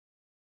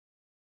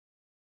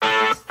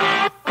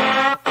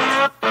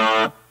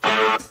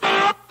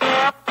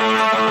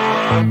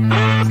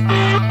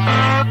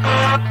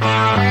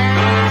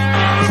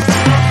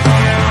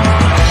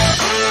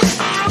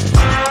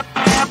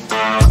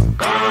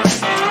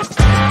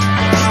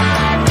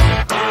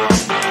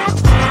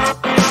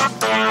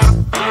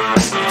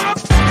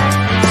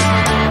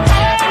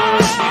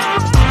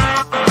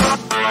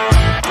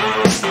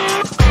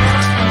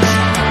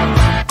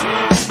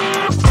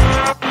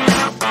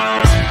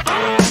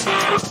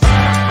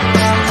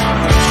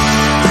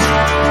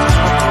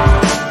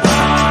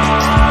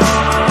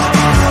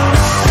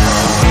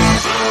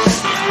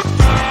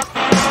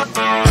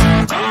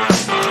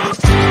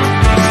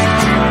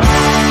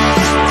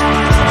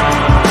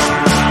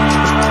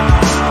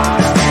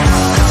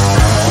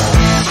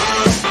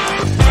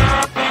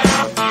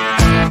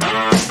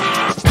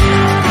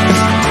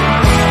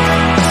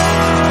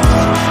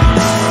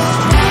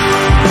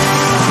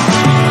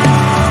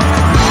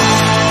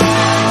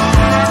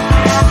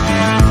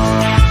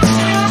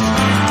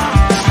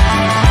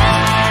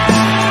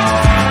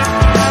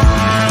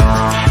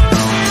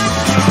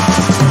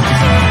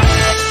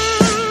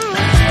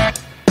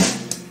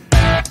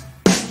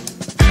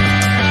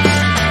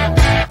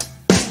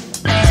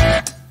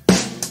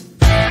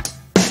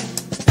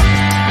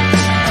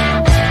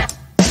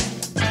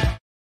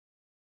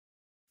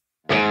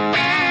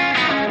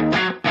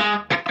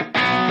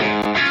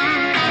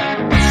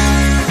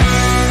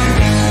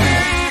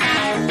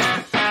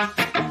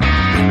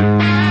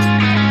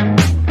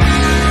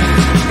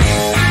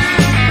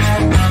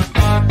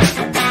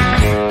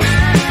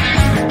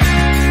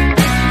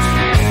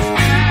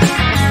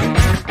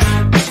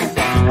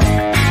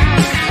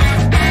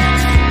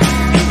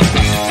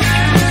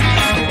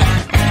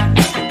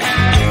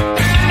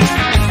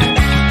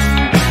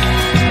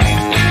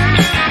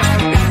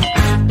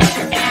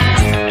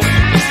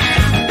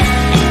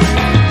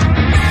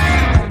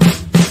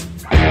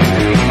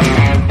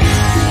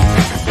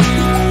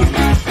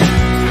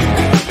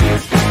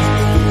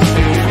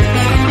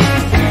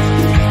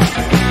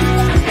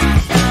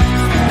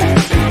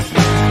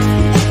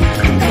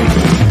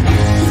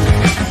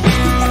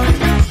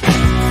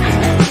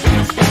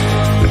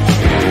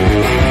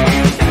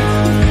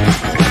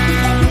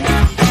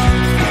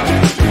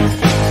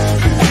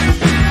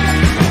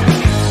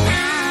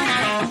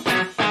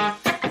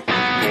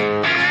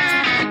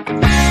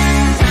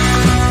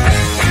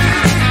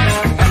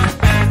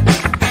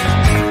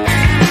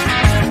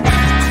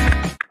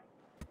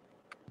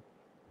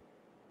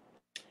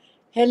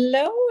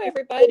Hello,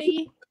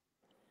 everybody.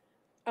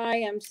 I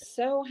am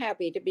so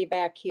happy to be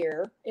back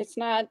here. It's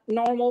not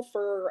normal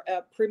for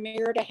a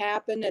premiere to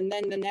happen and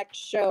then the next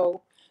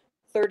show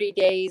 30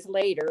 days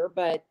later,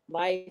 but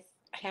life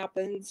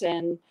happens,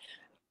 and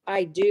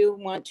I do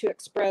want to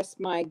express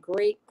my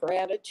great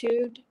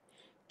gratitude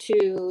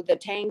to the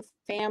Tang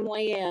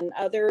family and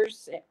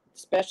others,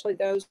 especially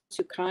those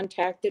who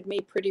contacted me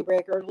pretty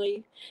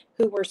regularly,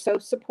 who were so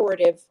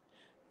supportive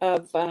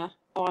of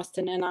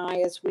Austin and I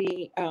as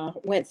we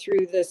went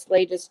through this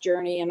latest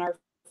journey in our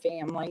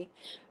family.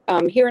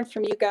 Hearing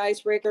from you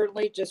guys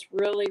regularly just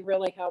really,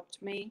 really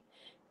helped me.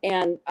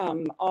 And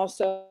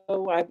also,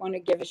 I want to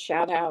give a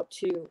shout out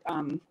to,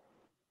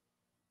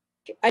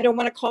 I don't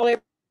want to call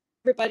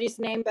everybody's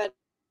name, but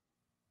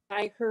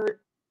I heard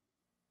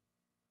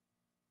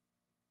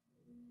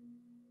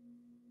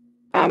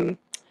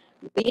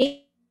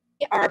we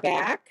are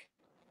back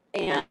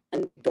and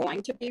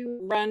going to be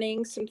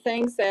running some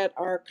things that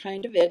are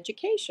kind of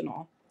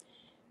educational.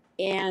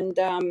 And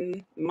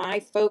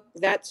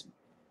that's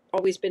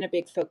always been a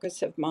big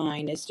focus of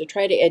mine, is to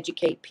try to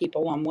educate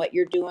people on what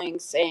you're doing,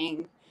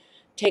 saying,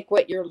 take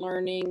what you're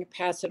learning,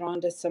 pass it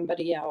on to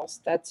somebody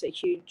else. That's a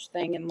huge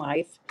thing in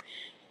life.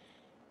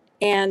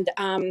 And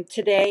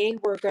today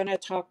we're going to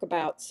talk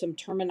about some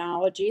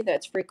terminology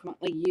that's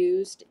frequently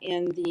used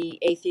in the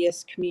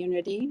atheist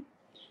community.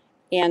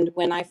 And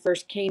when I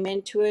first came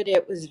into it,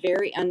 it was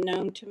very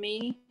unknown to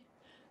me.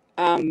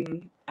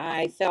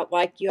 I felt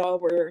like y'all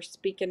were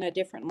speaking a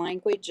different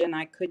language and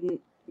I couldn't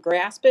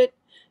grasp it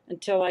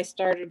until I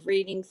started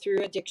reading through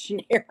a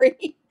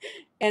dictionary.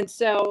 And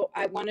so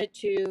I wanted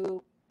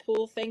to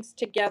pull things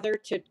together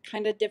to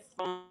kind of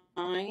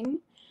define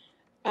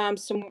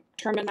some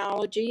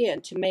terminology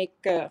and to make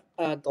a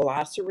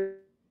glossary.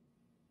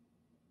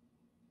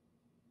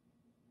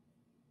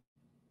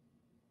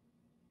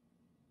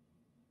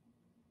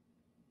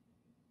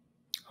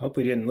 Hope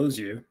we didn't lose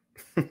you.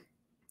 A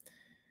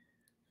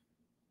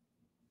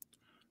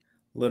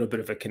little bit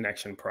of a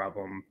connection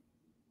problem.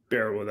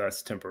 Bear with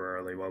us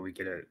temporarily while we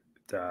get it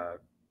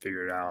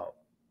figured out.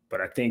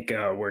 But I think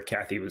where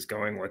Kathy was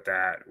going with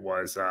that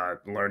was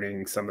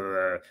learning some of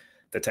the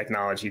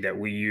technology that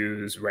we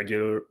use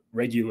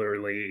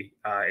regularly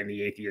in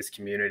the atheist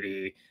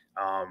community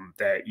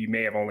that you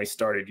may have only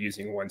started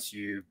using once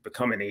you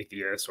become an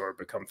atheist or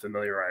become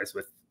familiarized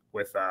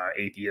with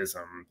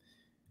atheism.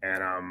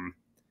 And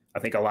I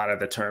think a lot of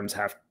the terms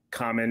have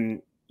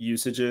common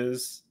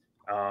usages,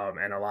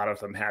 and a lot of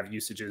them have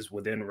usages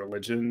within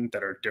religion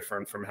that are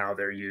different from how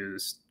they're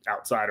used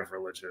outside of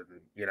religion,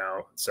 you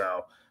know?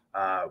 So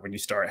when you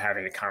start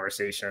having a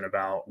conversation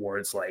about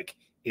words like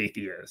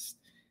atheist,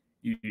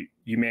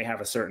 you may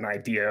have a certain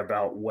idea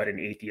about what an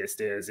atheist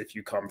is if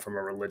you come from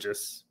a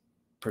religious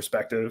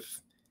perspective.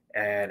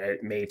 And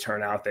it may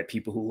turn out that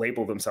people who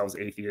label themselves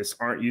atheists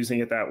aren't using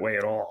it that way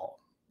at all.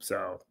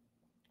 So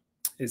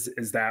is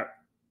that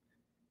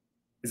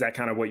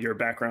kind of what your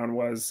background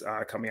was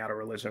coming out of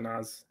religion,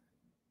 Oz?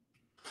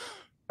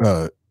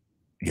 Yeah,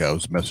 I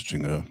was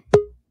messaging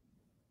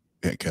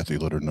Aunt Kathy,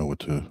 let her know what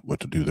to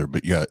do there.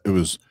 But yeah, it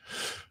was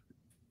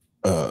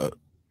the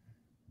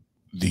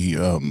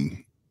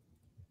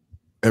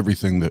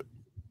everything that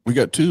we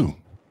got two.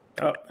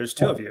 Oh, there's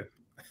two of you.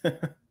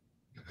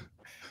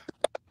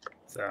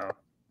 So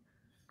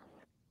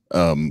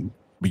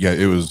but yeah,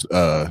 it was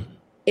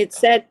It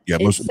said, yeah,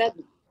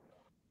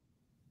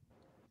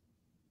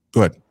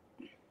 go ahead.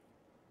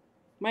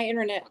 My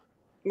internet,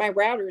 my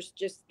router's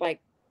just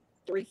like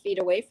 3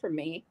 feet away from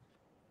me.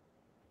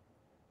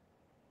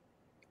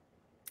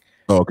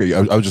 Oh, okay.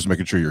 I was just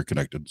making sure you're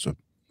connected. So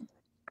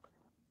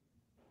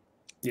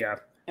yeah.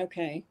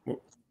 Okay.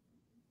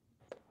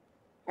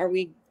 Are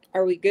we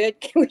good?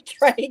 Can we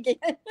try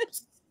again?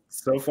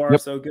 So far,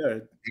 so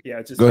good.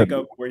 Yeah, just pick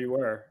up where you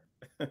were.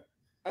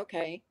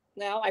 Okay.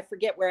 Well, I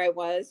forget where I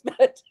was,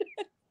 but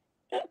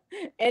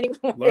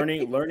anyway.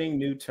 Learning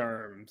new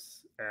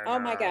terms. And, oh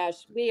my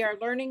gosh, we are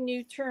learning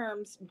new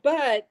terms,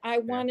 but I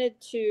wanted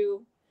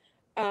to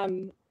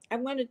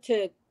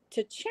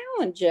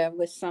challenge you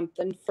with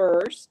something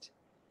first.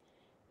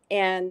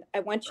 And I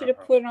want you to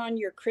put on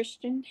your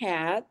Christian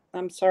hat.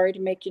 I'm sorry to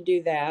make you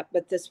do that,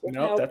 but this will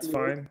help. That's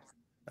fine.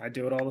 I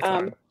do it all the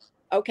time.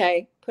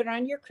 Okay, put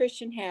on your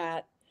Christian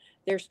hat.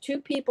 There's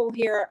two people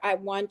here I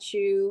want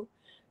you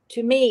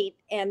to meet,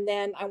 and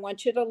then I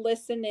want you to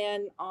listen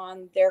in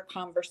on their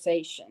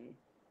conversation.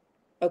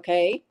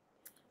 Okay?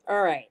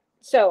 All right.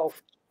 So,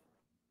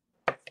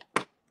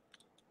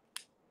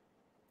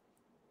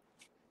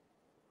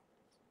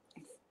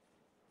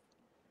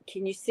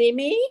 can you see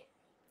me?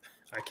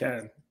 I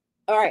can.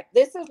 All right.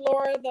 This is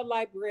Laura, the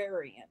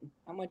librarian.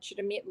 I want you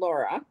to meet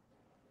Laura.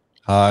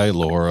 Hi,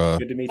 Laura.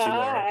 Good to meet you,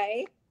 Laura.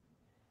 Hi.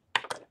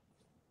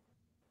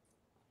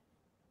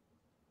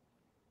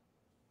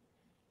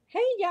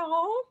 Hey,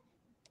 y'all.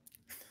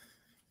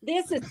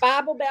 This is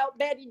Bible Belt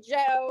Betty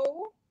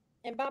Joe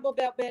and Bible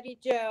Belt Betty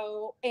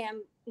Joe and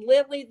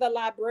Lily, the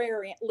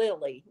librarian.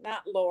 Lily,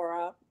 not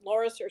Laura.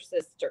 Laura's her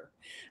sister.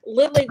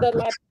 Lily,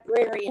 the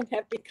librarian,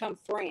 have become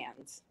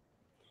friends.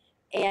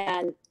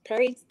 And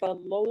praise the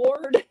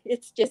Lord,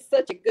 it's just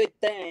such a good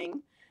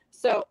thing.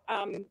 So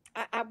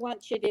I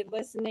want you to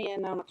listen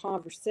in on a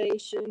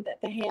conversation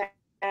that they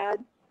had.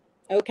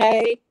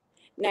 Okay.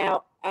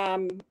 Now,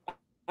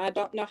 I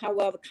don't know how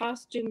well the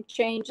costume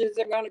changes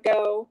are going to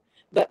go,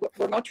 but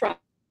we're going to try.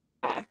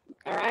 All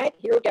right,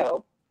 here we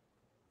go.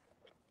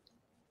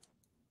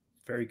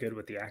 Very good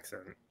with the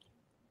accent.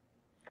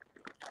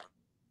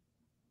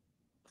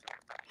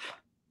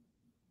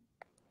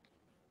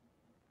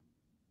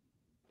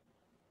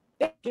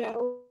 Betty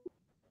Joe,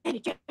 Betty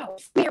Joe,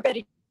 smear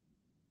Betty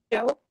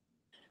Joe.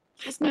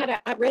 Last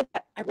night I read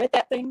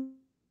that thing,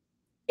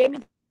 gave me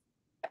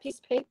that piece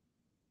of paper,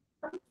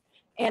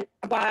 and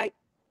why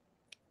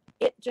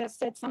it just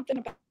said something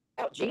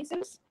about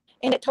Jesus,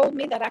 and it told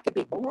me that I could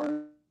be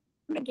born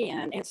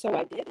again, and so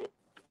I did it.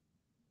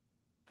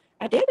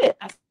 I did it.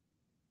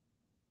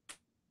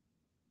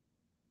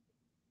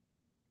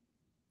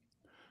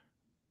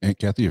 Aunt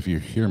Kathy, if you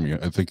hear me,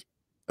 I think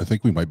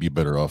we might be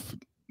better off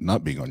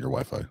not being on your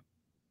Wi-Fi.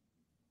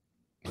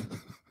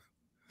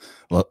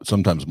 Well,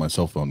 sometimes my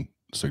cell phone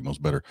signal's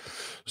better.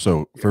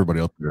 So for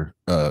everybody out there,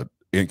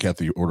 Aunt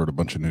Kathy ordered a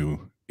bunch of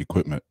new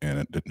equipment and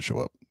it didn't show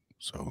up.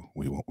 So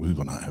we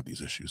will not have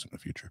these issues in the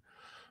future.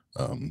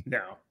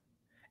 No.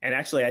 And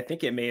actually, I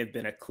think it may have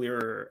been a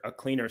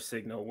cleaner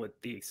signal with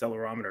the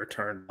accelerometer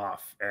turned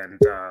off and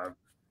her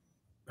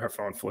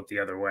phone flipped the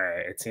other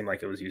way. It seemed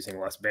like it was using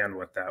less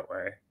bandwidth that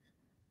way.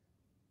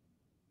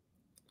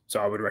 So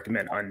I would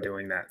recommend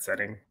undoing that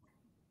setting.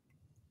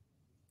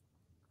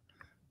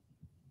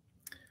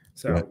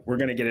 So yeah. We're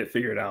going to get it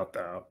figured out,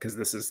 though, because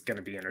this is going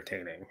to be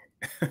entertaining.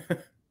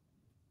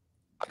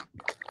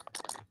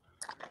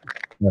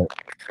 Right.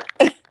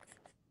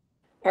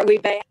 Are we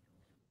back?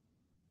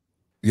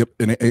 Yep.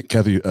 And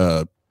Kathy,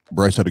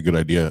 Bryce had a good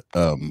idea.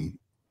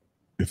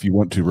 If you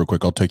want to, real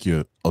quick, I'll take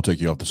you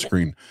off the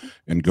screen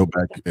and go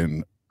back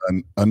and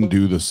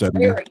undo the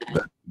setting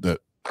that.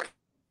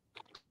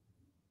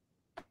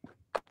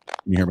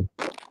 Can you hear me?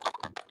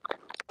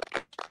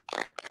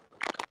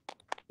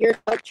 You're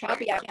so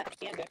choppy, I can't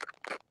understand it.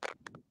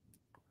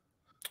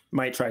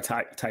 Might try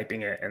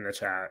typing it in the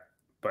chat,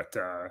 but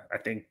I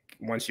think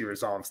once she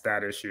resolves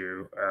that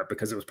issue,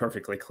 because it was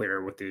perfectly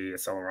clear with the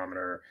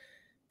accelerometer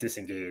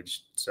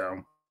disengaged.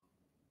 So,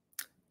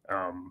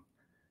 and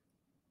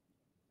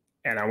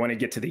I want to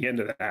get to the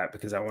end of that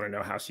because I want to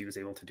know how she was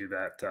able to do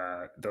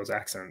that, those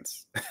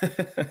accents.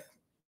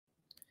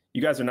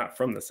 You guys are not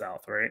from the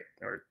South, right?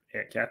 Or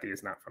Aunt Kathy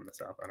is not from the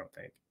South, I don't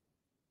think.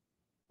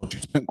 Well, she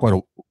spent quite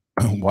a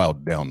while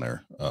down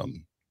there,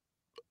 and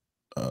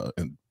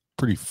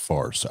pretty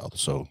far south.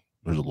 So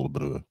there's a little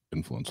bit of an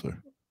influence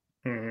there.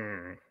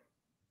 Mm-hmm.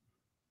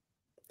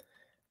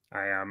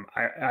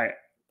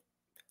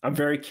 I'm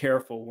very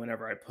careful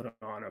whenever I put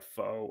on a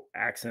faux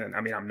accent.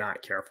 I mean, I'm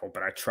not careful,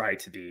 but I try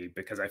to be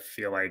because I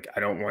feel like I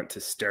don't want to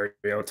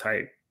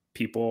stereotype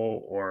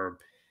people, or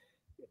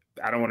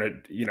I don't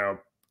want to,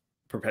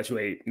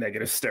 perpetuate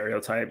negative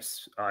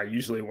stereotypes.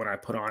 Usually when I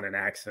put on an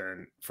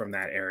accent from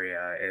that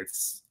area,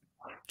 it's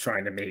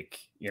trying to make,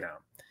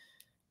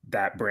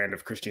 that brand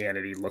of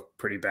Christianity look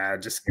pretty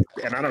bad.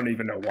 And I don't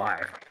even know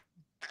why.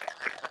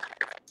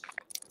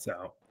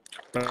 So,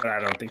 but I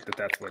don't think that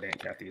that's what Aunt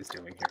Kathy is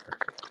doing here.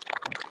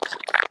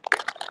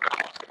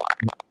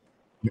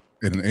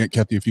 And Aunt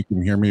Kathy, if you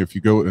can hear me, if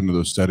you go into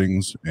those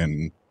settings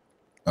and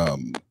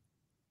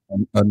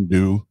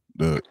undo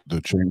the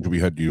change we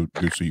had you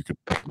do so you could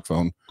pick the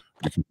phone,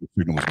 because the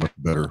signal was much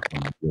better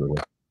on the other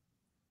way.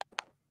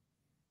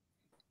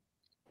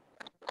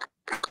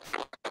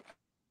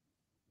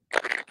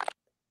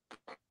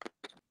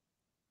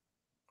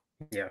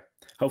 Yeah,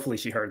 hopefully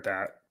she heard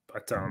that,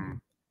 but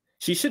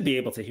she should be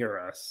able to hear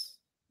us.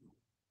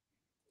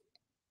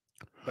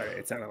 But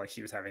it sounded like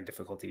she was having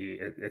difficulty.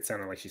 It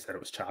sounded like she said it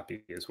was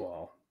choppy as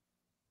well.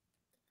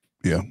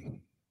 Yeah.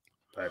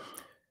 But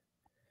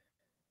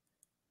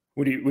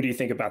what do you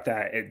think about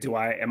that?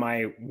 Am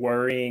I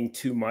worrying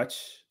too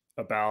much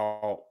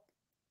about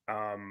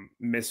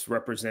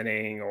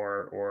misrepresenting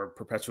or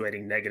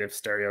perpetuating negative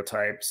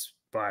stereotypes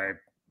by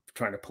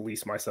trying to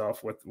police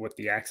myself with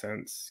the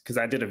accents? Because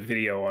I did a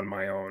video on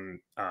my own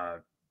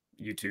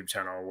YouTube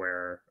channel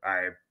where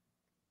I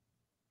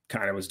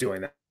kind of was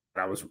doing that.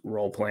 I was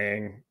role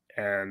playing,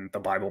 and the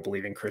Bible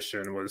believing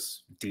Christian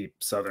was deep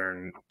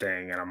Southern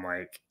thing, and I'm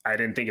like, I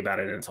didn't think about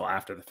it until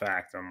after the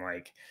fact. I'm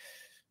like,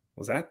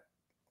 is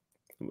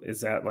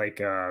that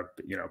like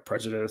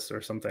prejudice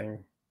or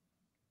something?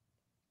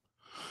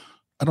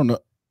 I don't know.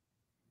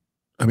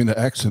 I mean, the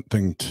accent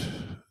thing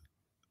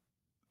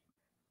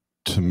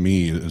to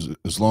me is,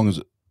 as long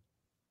as,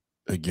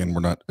 again,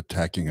 we're not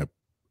attacking a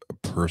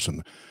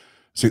person.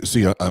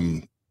 See, I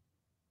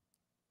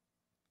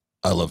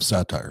love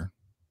satire.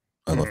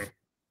 I love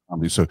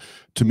comedy. So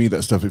to me,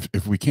 that stuff,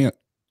 if we can't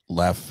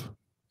laugh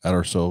at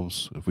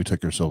ourselves, if we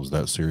take ourselves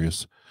that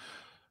serious,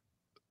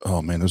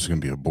 oh man, this is going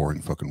to be a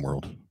boring fucking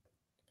world.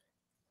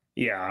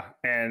 Yeah.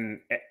 And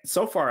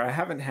so far I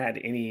haven't had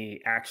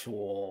any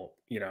actual,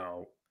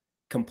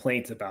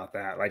 complaints about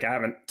that. Like I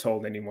haven't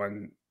told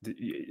anyone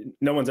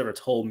no one's ever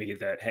told me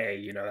that, hey,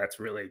 you know, that's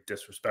really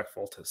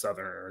disrespectful to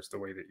Southerners, the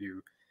way that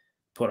you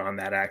put on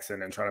that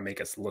accent and try to make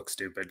us look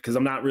stupid. Because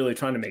I'm not really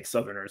trying to make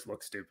Southerners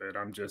look stupid.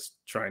 I'm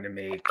just trying to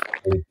make,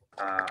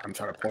 I'm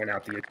trying to point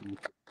out the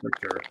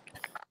picture.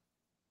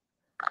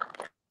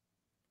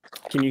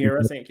 Can you hear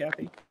us, Aunt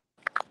Kathy?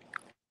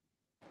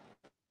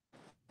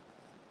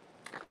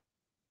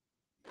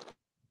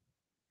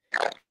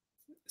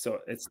 So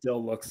it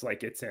still looks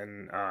like it's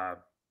in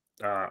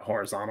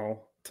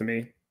horizontal to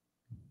me.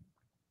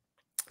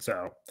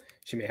 So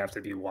she may have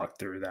to be walked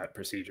through that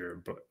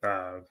procedure.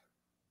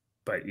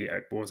 But yeah,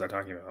 what was I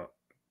talking about?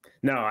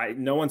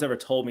 No one's ever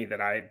told me that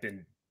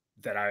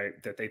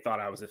that they thought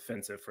I was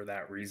offensive for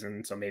that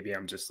reason. So maybe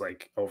I'm just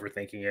like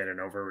overthinking it and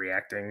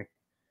overreacting.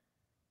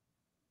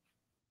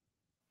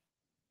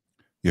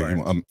 Yeah,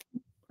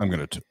 I'm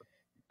gonna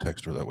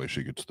text her, that way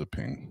she gets the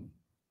ping.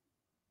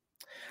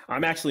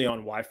 I'm actually on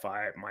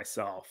Wi-Fi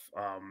myself,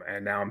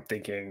 and now I'm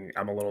thinking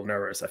I'm a little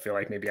nervous. I feel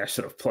like maybe I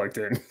should have plugged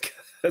in,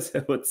 because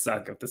it would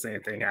suck if the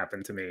same thing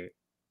happened to me.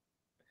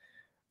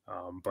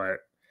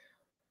 But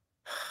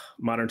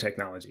modern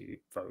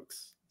technology,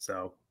 folks.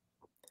 So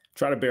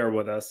try to bear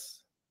with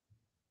us.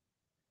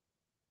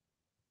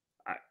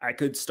 I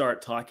could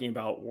start talking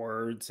about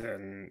words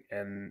and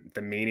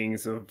the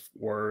meanings of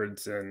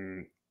words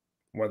and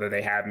whether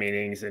they have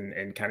meanings,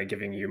 and kind of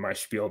giving you my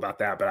spiel about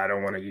that, but I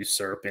don't want to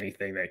usurp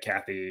anything that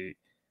Kathy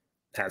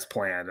has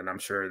planned, and I'm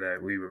sure that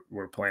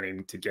we're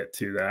planning to get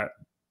to that.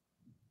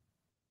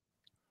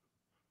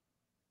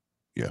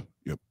 Yeah,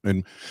 yep,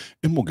 and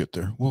we'll get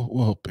there.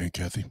 We'll help Aunt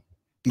Kathy.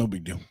 No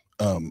big deal.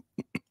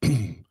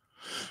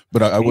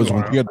 But I was,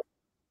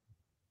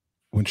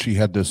 when she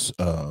had this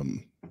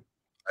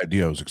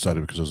idea, I was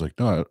excited, because I was like,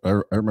 no,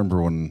 I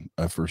remember when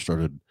I first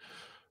started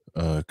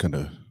kind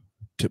of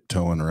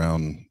tiptoeing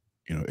around,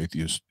 you know,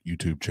 atheist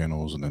YouTube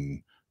channels and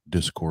then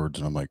Discords,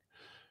 and I'm like,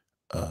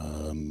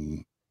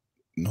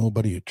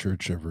 nobody at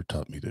church ever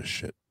taught me this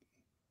shit.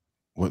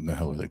 What in the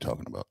hell are they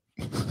talking about?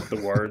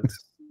 The words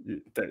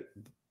that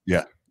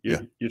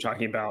you're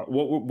talking about.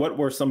 What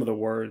were some of the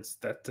words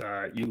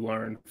that you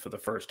learned for the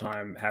first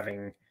time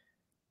having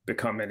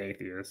become an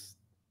atheist?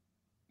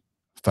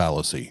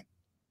 Fallacy.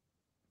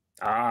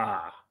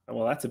 Well,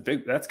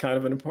 that's kind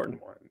of an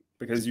important one,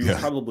 because you're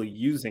probably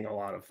using a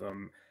lot of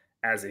them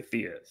as a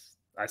theist,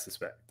 I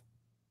suspect.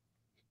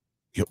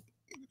 Yep.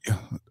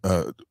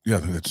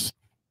 Yeah. It's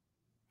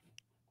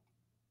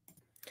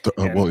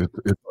well,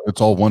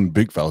 it's all one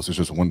big fallacy. It's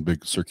just one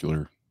big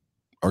circular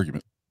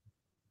argument.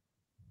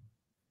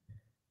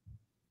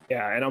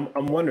 Yeah, and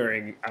I'm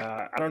wondering.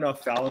 I don't know if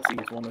fallacy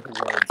is one of the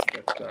words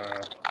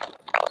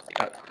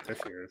that there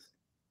she is.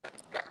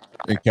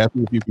 Hey,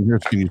 Kathy, if you can hear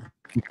us, can you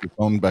keep your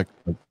phone back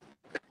a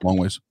long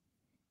ways?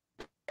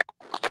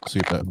 See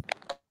if that.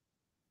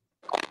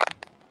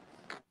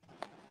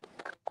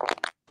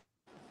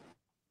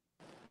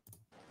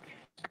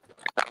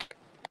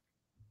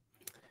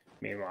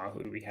 Meanwhile,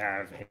 who do we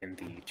have in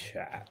the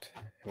chat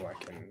who I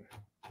can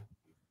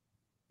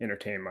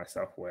entertain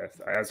myself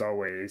with? As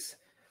always,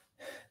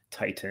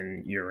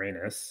 Titan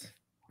Uranus.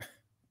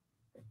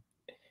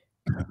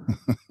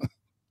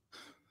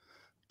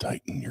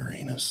 Titan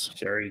Uranus.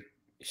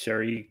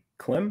 Sherry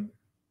Clem?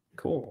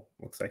 Cool.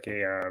 Looks like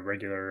a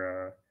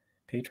regular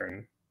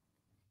patron.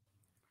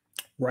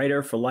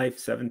 Writer for Life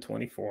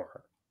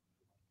 724.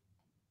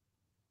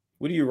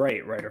 What do you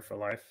write, Writer for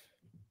Life?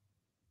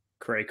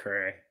 Cray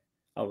cray.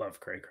 I love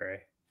cray cray.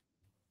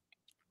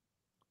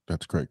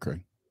 That's cray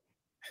cray.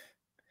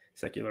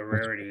 Secular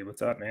Rarity.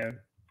 What's up, man?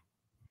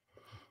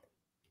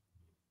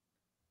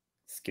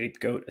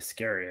 Scapegoat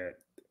Iscariot.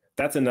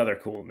 That's another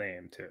cool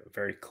name too.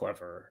 Very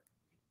clever.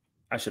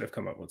 I should have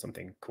come up with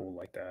something cool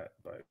like that,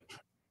 but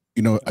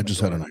you know, I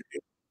just had an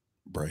idea,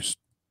 Bryce.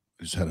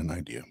 I just had an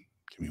idea.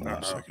 Give me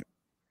 1 second.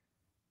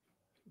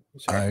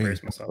 Should I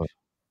praise myself?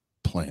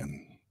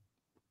 Plan.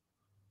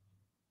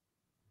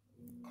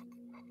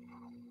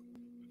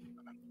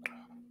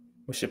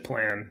 What's your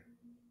plan?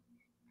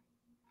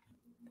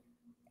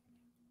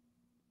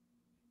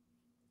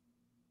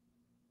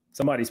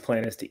 Somebody's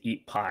plan is to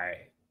eat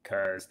pie,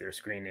 because their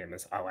screen name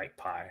is I Like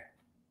Pie.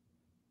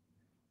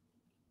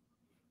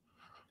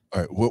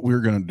 All right, what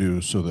we're going to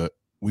do so that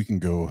we can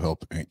go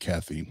help Aunt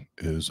Kathy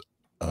is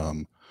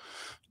I'm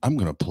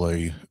going to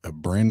play a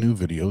brand new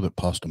video that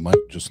Pasta Mike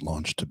just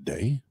launched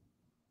today.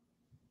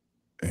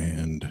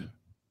 And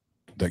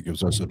that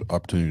gives us an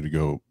opportunity to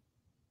go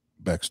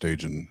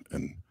backstage and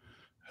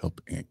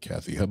help Aunt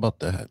Kathy. How about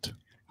that?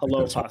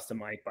 Hello, Pasta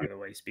Mike, by the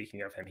way.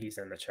 Speaking of him, he's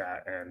in the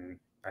chat, and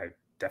I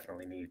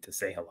definitely need to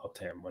say hello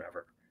to him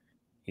whenever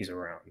he's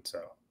around.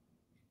 So,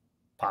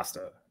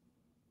 Pasta.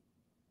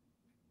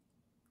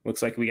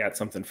 Looks like we got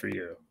something for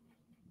you.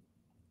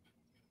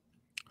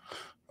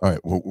 All right.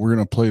 Well, we're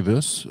going to play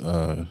this,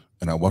 and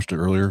I watched it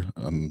earlier.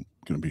 I'm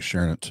going to be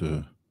sharing it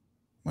to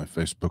my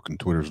Facebook and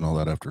Twitters and all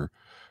that after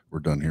we're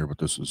done here, but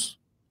this is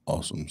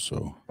awesome.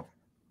 So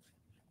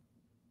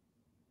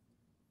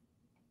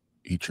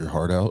eat your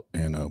heart out,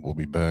 and we'll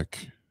be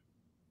back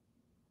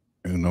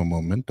in un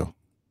momento.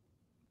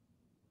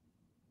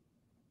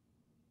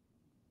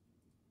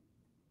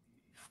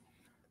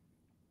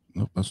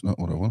 Nope, that's not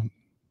what I want.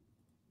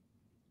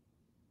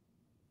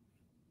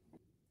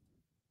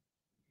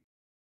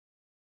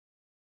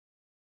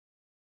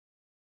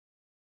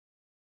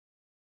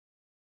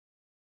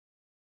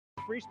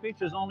 Free speech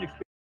is only free.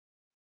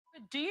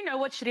 Do you know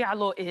what Sharia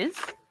law is?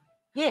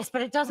 Yes,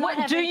 but it doesn't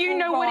have Do you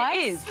know what it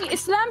is?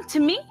 Islam, to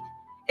me,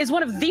 is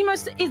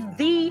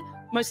the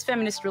most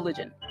feminist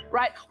religion,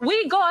 right?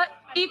 We got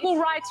equal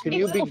rights.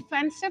 It's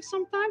offensive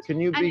sometimes. Can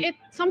you be?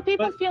 Some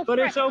people feel But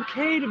it's threatened.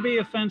 okay to be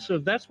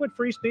offensive. That's what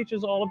free speech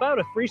is all about.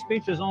 If free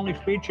speech is only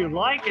speech you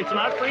like, it's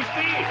not free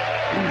speech.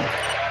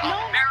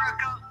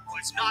 America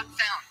was not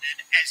founded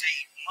as a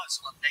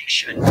Muslim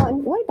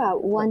nation. What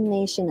about one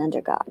nation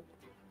under God?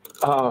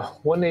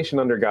 One nation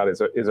under God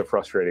is a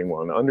frustrating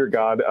one. Under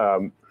God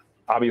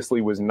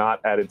obviously was not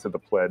added to the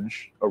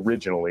pledge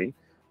originally.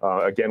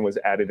 Again, was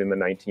added in the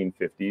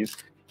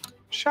 1950s.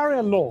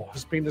 Sharia law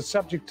has been the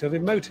subject of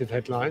emotive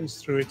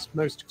headlines through its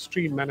most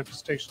extreme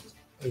manifestations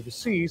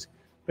overseas,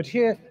 but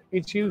here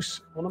its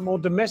use on a more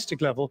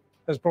domestic level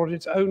has brought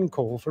its own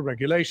call for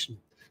regulation.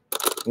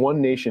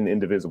 One nation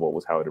indivisible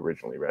was how it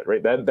originally read,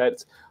 right?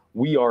 That's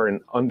we are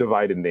an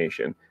undivided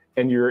nation.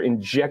 And you're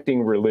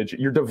injecting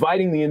religion. You're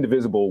dividing the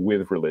indivisible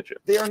with religion.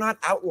 They are not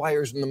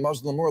outliers in the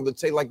Muslim world that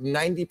say like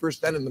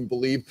 90% of them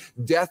believe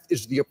death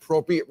is the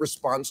appropriate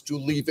response to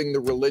leaving the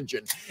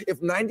religion.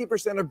 If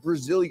 90% of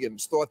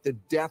Brazilians thought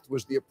that death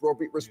was the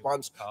appropriate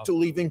response to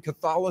leaving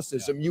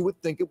Catholicism, you would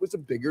think it was a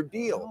bigger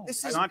deal.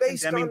 This is not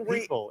based condemning on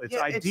people. It's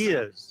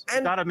ideas.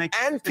 And, gotta make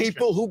and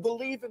people who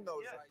believe in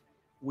those.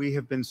 We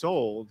have been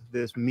sold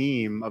this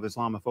meme of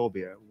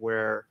Islamophobia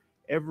where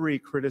every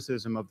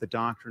criticism of the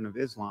doctrine of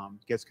Islam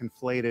gets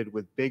conflated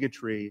with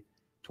bigotry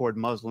toward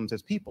Muslims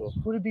as people.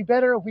 Would it be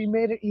better if we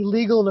made it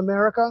illegal in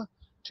America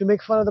to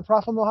make fun of the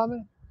Prophet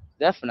Muhammad?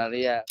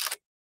 Definitely, yeah.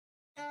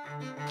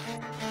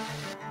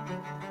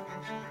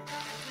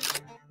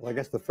 Well, I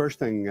guess the first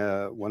thing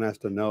one has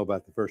to know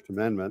about the First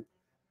Amendment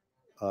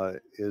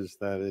is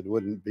that it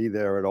wouldn't be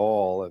there at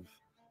all if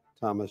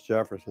Thomas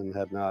Jefferson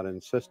had not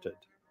insisted.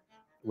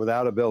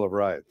 Without a Bill of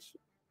Rights,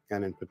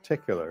 and in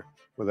particular,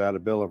 without a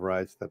Bill of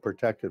Rights that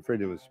protected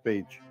freedom of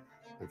speech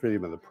and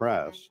freedom of the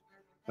press,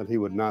 that he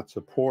would not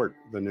support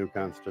the new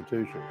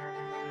Constitution.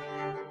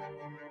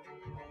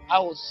 I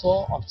was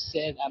so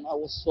upset and I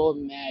was so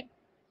mad.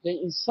 They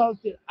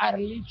insulted our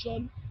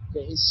religion,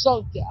 they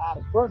insulted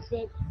our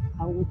prophet,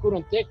 and we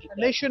couldn't take it.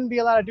 And they shouldn't be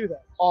allowed to do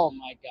that. Oh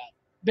my God,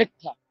 big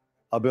time.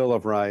 A Bill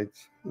of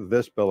Rights,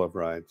 this Bill of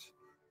Rights,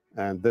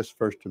 and this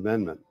First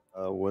Amendment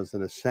was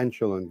an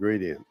essential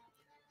ingredient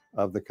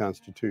of the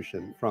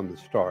Constitution from the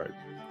start.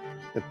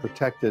 It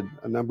protected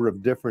a number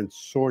of different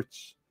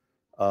sorts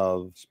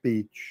of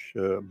speech,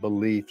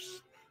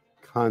 beliefs,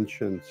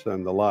 conscience,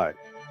 and the like.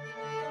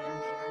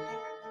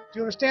 Do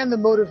you understand the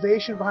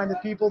motivation behind the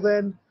people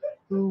then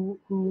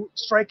who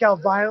strike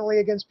out violently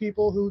against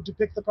people who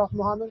depict the Prophet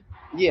Muhammad?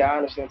 Yeah, I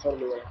understand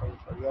totally where I'm coming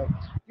from. Yeah.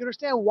 You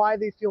understand why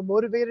they feel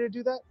motivated to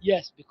do that?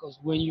 Yes, because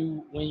when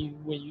you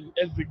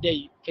every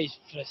day face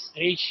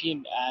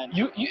frustration and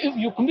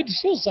you commit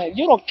suicide,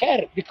 you don't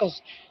care because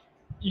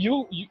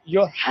your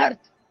heart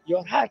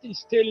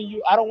is telling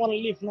you, I don't want to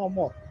live no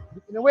more.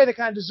 In a way, they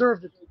kind of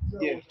deserved it.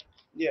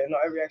 Yeah, no,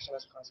 every action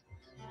has a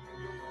consequence.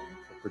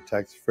 It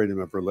protects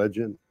freedom of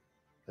religion.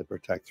 It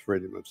protects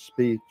freedom of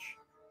speech,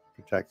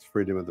 protects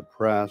freedom of the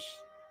press,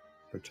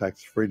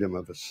 protects freedom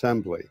of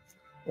assembly,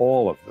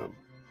 all of them.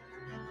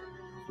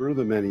 Through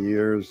the many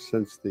years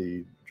since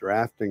the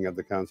drafting of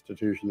the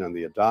Constitution and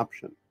the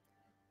adoption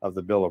of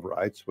the Bill of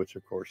Rights, which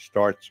of course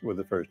starts with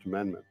the First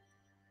Amendment.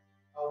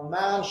 A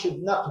man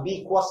should not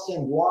be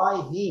questioned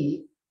why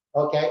he,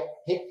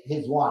 hit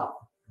his wife,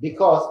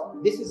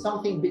 because this is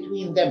something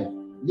between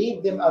them.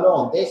 Leave them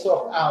alone. They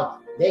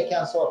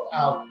can sort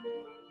out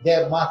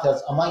their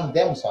matters among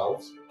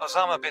themselves.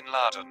 Osama bin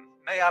Laden,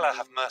 may Allah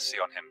have mercy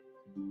on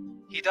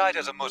him. He died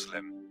as a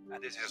Muslim,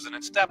 and it is an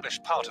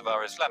established part of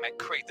our Islamic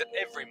creed that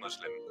every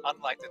Muslim,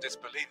 unlike the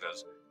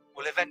disbelievers,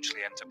 will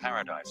eventually enter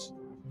paradise.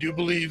 Do you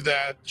believe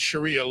that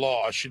Sharia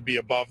law should be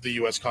above the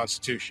U.S.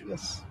 Constitution?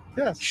 Yes.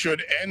 Yes.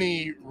 Should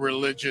any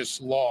religious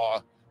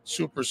law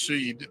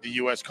supersede the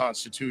U.S.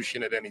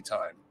 Constitution at any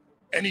time?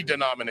 Any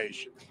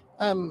denomination?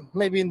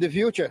 Maybe in the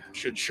future.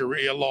 Should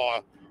Sharia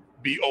law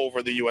be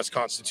over the U.S.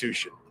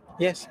 Constitution?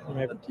 Yes.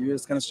 The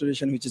U.S.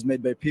 Constitution, which is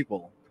made by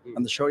people,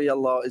 and the Sharia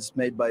law is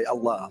made by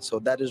Allah. So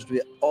that is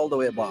all the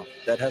way above.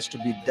 That has to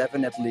be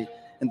definitely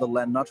in the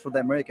land, not for the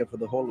America, for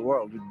the whole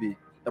world would be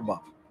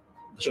above.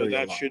 So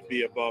that should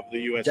be above the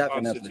U.S.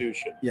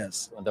 Constitution.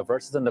 Yes. The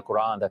verses in the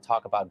Quran that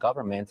talk about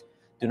government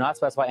do not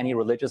specify any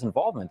religious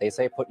involvement. They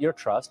say put your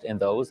trust in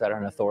those that are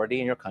in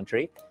authority in your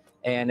country.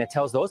 And it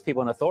tells those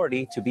people in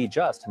authority to be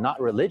just, not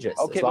religious.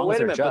 Okay, as long but wait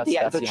as a they're minute.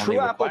 just, But the true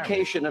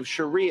application of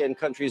Sharia in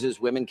countries is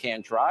women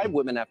can't drive,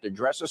 women have to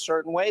dress a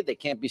certain way, they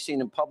can't be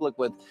seen in public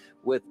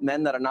with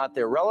men that are not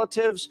their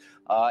relatives.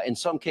 In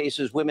some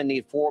cases, women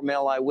need 4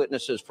 male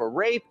eyewitnesses for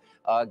rape.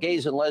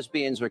 Gays and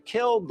lesbians are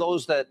killed.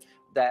 Those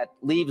that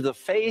leave the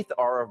faith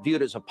are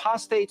viewed as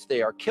apostates.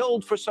 They are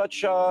killed for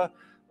such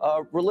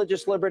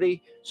religious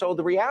liberty. So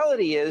the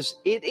reality is,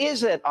 it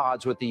is at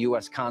odds with the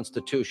U.S.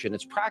 Constitution.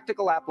 It's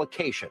practical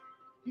application.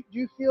 Do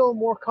you feel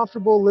more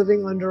comfortable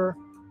living under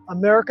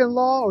American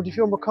law, or do you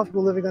feel more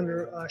comfortable living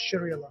under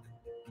Sharia law?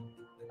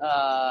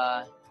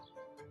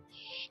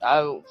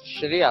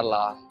 Sharia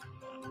law.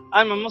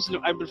 I'm a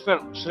Muslim. I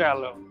prefer Sharia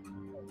law.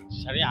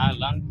 Sharia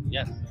law,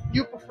 yes.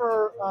 You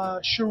prefer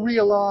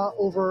Sharia law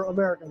over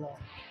American law?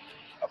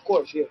 Of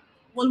course, yeah.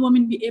 Will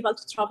women be able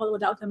to travel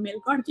without a male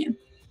guardian?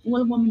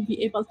 Will women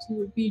be able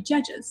to be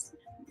judges?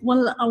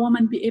 Will a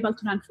woman be able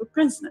to run for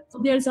president? So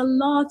there's a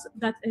lot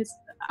that is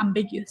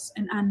ambiguous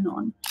and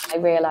unknown. I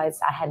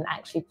realized I hadn't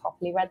actually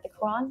properly read the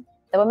Quran.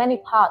 There were many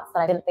parts that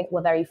I didn't think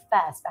were very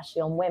fair,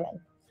 especially on women.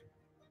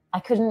 I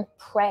couldn't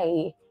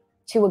pray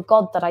to a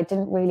God that I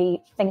didn't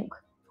really think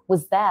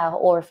was there,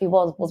 or if he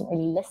wasn't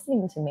really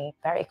listening to me.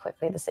 Very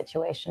quickly, the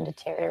situation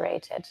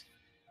deteriorated.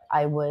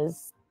 I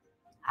was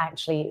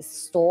actually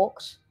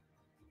stalked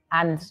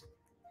and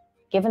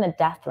given a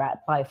death threat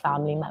by a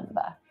family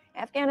member.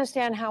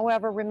 Afghanistan,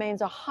 however,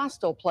 remains a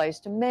hostile place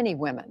to many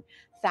women.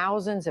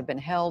 Thousands have been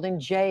held in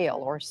jail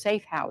or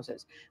safe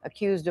houses,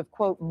 accused of,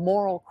 quote,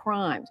 moral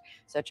crimes,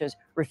 such as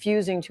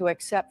refusing to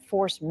accept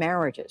forced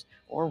marriages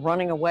or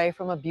running away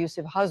from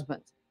abusive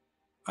husbands.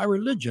 Our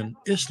religion,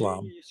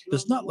 Islam,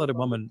 does not let a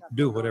woman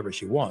do whatever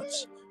she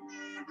wants.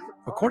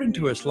 According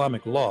to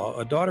Islamic law,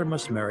 a daughter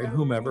must marry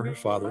whomever her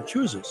father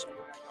chooses.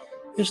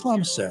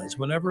 Islam says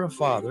whenever a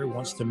father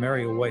wants to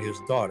marry away his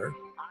daughter,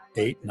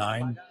 8,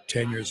 9,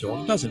 10 years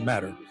old, doesn't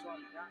matter.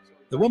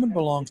 The woman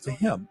belongs to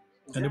him,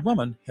 and a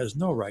woman has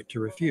no right to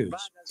refuse.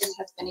 There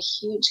has been a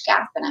huge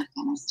gap in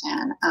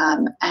Afghanistan,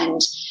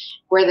 and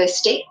where the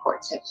state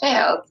courts have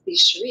failed,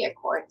 these Sharia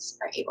courts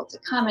are able to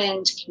come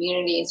into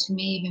communities who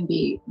may even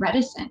be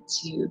reticent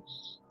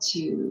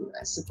to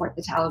support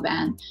the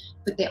Taliban,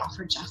 but they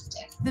offer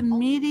justice. The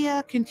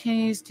media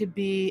continues to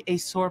be a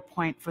sore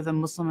point for the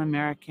Muslim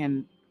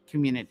American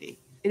community.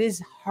 It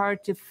is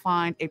hard to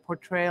find a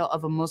portrayal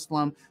of a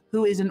Muslim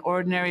who is an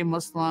ordinary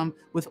Muslim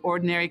with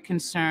ordinary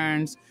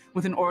concerns,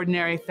 with an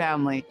ordinary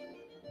family.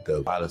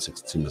 The violent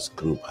extremist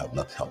group have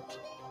not helped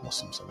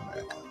Muslims in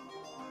America.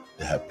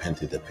 They have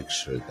painted a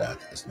picture that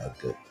is not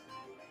good.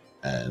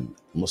 And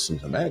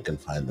Muslims American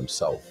find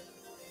themselves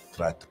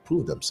trying to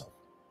prove themselves.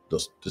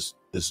 This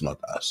is not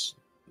us.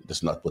 This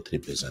is not what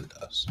represents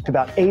us.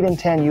 About 8 in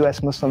 10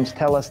 U.S. Muslims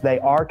tell us they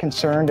are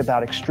concerned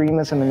about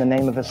extremism in the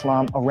name of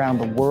Islam around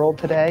the world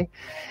today.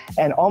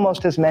 And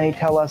almost as many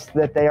tell us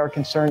that they are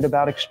concerned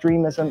about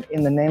extremism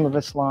in the name of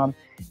Islam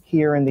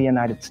here in the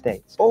United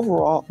States.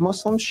 Overall,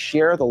 Muslims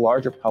share the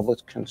larger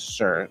public's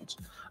concerns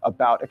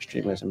about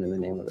extremism in the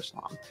name of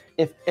Islam.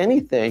 If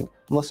anything,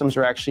 Muslims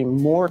are actually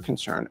more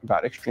concerned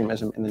about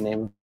extremism in the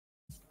name of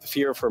The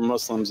fear for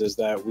Muslims is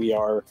that we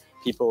are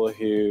people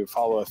who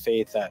follow a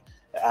faith that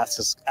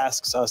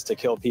asks us to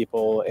kill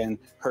people and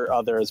hurt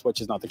others, which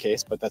is not the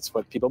case, but that's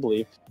what people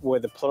believe.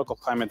 With the political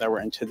climate that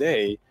we're in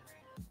today,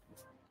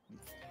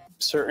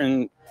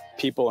 certain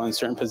people in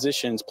certain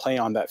positions play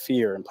on that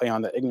fear and play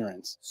on that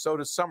ignorance. So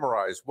to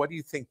summarize, what do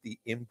you think the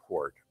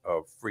import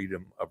of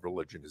freedom of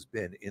religion has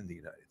been in the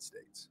United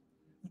States?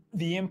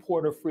 The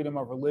import of freedom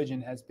of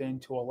religion has been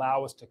to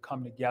allow us to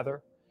come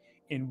together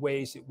in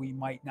ways that we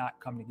might not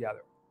come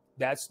together.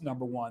 That's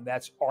number one.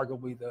 That's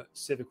arguably the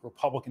civic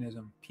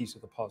republicanism piece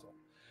of the puzzle.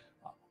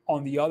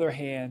 On the other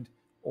hand,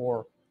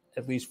 or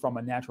at least from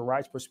a natural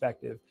rights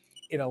perspective,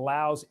 it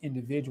allows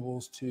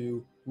individuals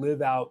to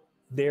live out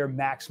their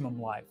maximum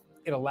life.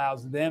 It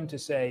allows them to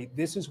say,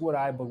 this is what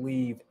I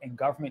believe, and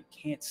government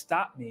can't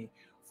stop me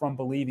from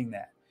believing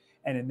that.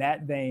 And in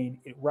that vein,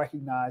 it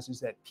recognizes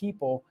that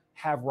people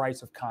have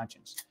rights of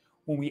conscience.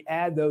 When we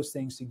add those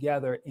things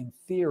together, in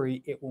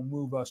theory, it will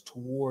move us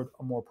toward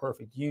a more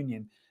perfect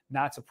union.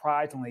 Not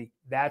surprisingly,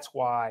 that's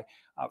why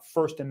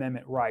First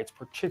Amendment rights,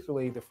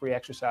 particularly the free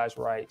exercise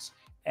rights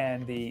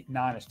and the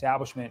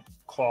non-establishment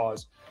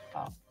clause,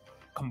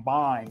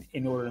 combine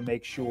in order to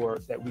make sure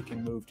that we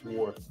can move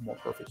toward a more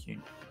perfect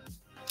union.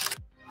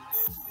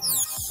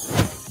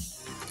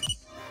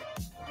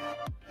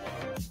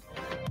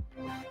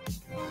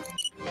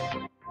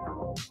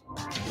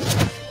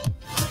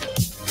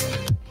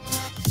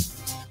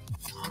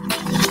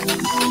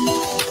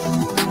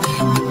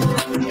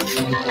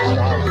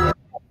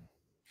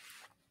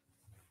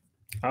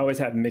 I always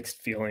have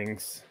mixed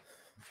feelings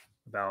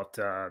about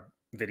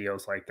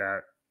videos like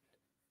that.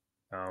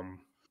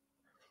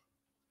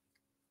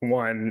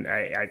 One,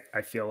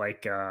 I feel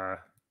like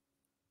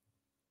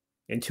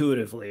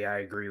intuitively I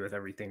agree with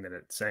everything that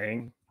it's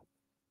saying,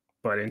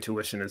 but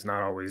intuition is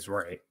not always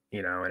right,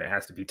 you know, and it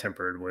has to be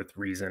tempered with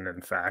reason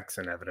and facts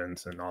and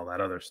evidence and all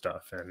that other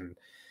stuff. And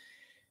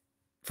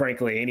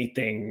frankly,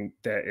 anything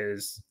that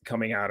is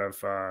coming out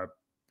of,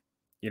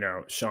 you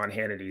know, Sean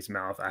Hannity's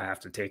mouth, I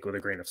have to take with a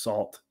grain of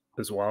salt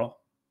as well.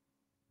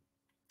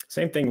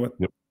 Same thing with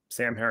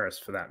Sam Harris,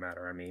 for that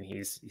matter. I mean,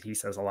 he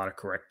says a lot of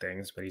correct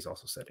things, but he's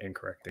also said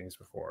incorrect things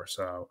before.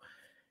 So,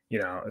 you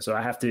know, so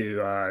I have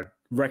to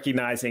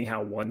recognizing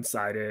how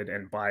one-sided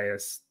and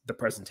biased the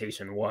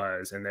presentation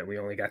was, and that we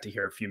only got to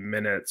hear a few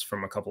minutes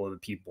from a couple of the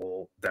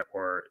people that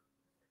were,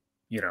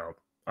 you know,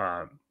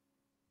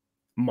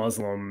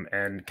 Muslim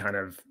and kind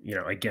of, you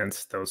know,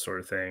 against those sort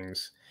of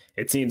things.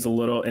 It seems a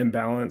little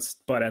imbalanced,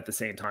 but at the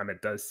same time,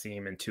 it does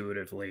seem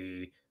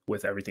intuitively,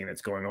 with everything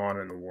that's going on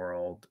in the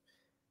world,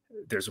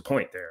 there's a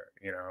point there,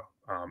 you know,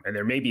 and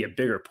there may be a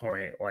bigger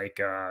point, like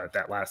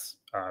that last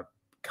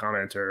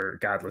commenter,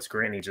 Godless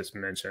Granny, just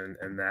mentioned,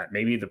 and that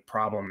maybe the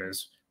problem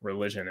is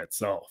religion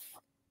itself.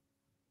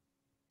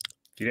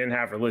 If you didn't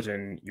have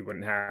religion, you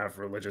wouldn't have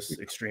religious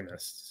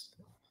extremists.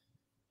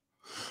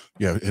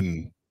 Yeah,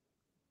 and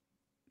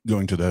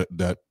going to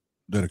that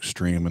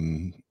extreme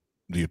and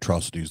the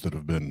atrocities that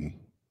have been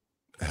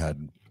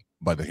had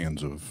by the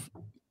hands of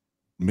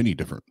many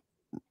different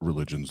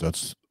religions.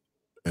 That's,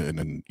 and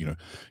then, you know,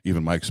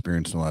 even my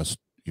experience in the last,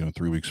 you know,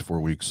 3 weeks,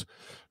 4 weeks,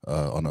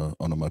 on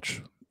a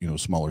much, you know,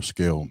 smaller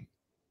scale,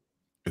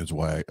 is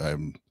why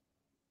I'm,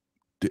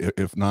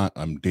 if not,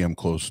 I'm damn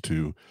close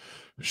to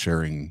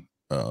sharing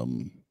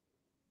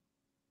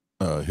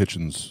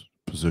Hitchens'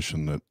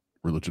 position that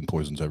religion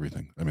poisons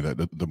everything. I mean,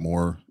 that the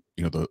more,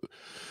 you know,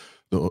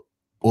 the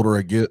older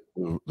I get,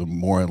 the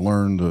more I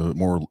learn, the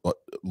more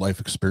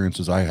life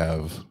experiences I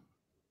have,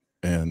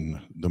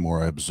 and the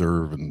more I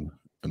observe and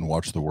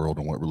watch the world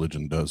and what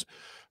religion does,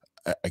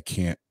 I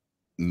can't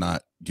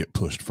not get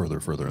pushed further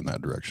in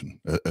that direction.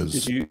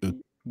 As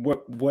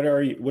what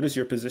is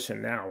your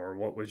position now, or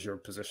what was your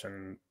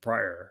position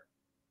prior,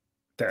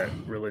 that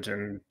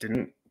religion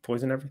didn't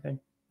poison everything?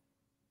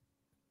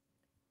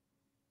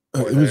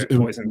 Or it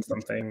poisoned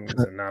some things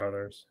and not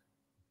others?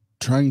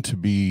 Trying to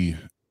be,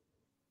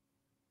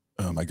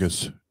 I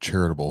guess,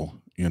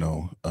 charitable, you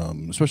know,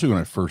 especially when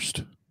I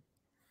first,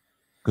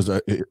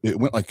 because it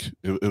went like,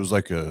 it was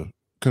like a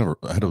kind of,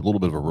 I had a little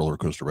bit of a roller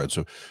coaster ride.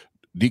 So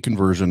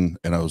deconversion,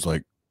 and I was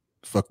like,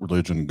 fuck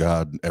religion,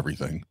 God,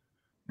 everything.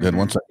 Then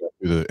once I got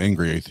to the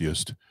angry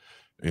atheist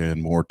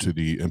and more to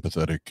the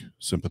empathetic,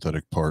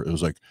 sympathetic part, it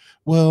was like,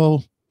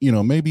 well, you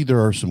know, maybe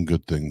there are some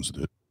good things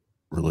that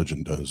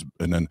religion does.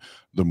 And then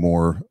the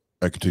more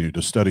I continued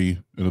to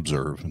study and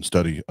observe and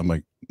study, I'm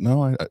like,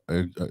 no, I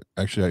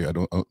actually, I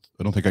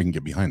don't think I can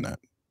get behind that,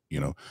 you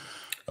know.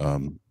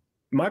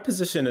 My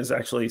position is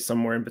actually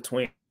somewhere in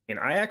between. And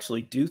I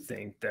actually do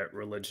think that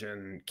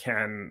religion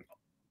can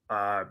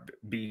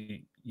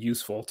be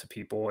useful to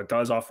people. It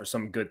does offer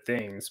some good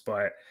things,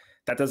 but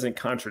that doesn't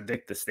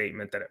contradict the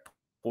statement that it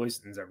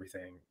poisons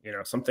everything. You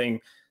know, something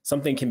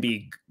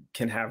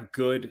can have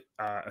good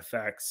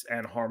effects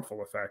and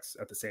harmful effects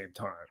at the same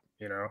time,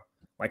 you know,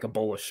 like a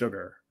bowl of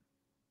sugar.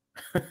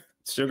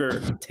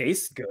 Sugar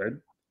tastes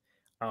good.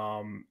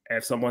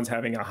 If someone's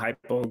having a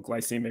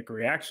hypoglycemic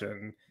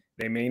reaction,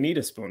 they may need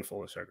a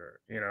spoonful of sugar,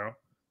 you know.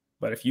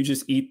 But if you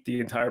just eat the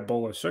entire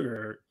bowl of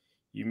sugar,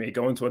 you may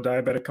go into a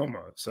diabetic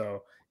coma.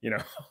 So, you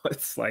know,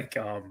 it's like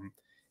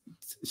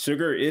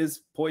sugar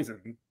is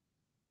poison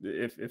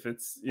if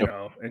it's, you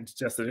know,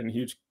 ingested in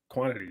huge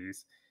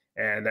quantities.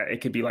 And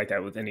it could be like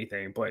that with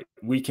anything. But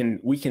we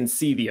can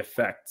see the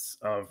effects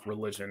of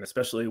religion,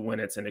 especially when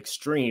it's an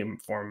extreme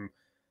form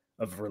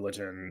of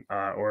religion,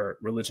 or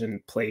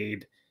religion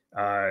played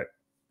to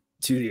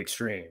the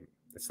extreme.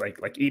 It's like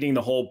eating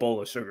the whole bowl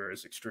of sugar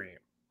is extreme,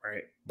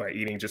 right? By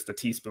eating just a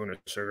teaspoon of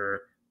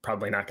sugar,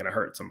 probably not going to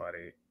hurt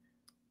somebody.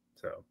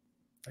 So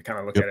I kind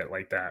of look at it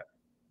like that.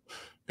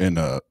 And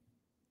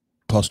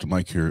Pastor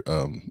Mike here,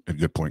 a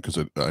good point,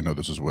 because I know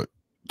this is what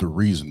the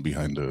reason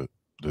behind the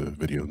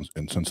video,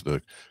 and since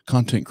the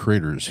content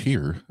creator is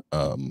here,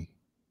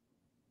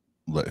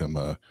 let him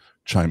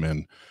chime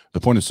in. The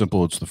point is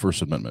simple. It's the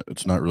First Amendment.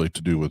 It's not really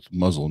to do with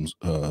Muslims,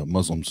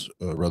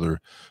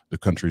 rather the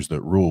countries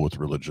that rule with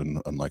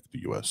religion, unlike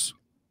the U.S.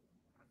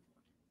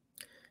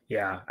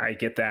 Yeah, I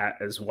get that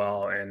as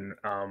well. And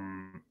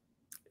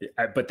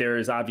but there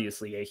is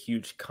obviously a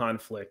huge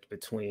conflict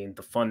between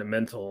the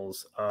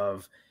fundamentals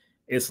of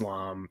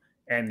Islam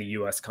and the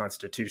U.S.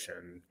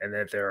 Constitution, and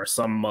that there are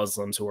some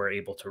Muslims who are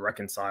able to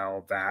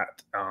reconcile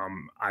that,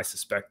 I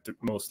suspect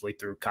mostly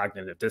through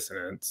cognitive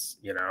dissonance.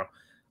 You know,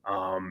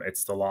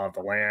 it's the law of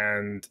the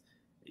land.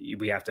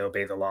 We have to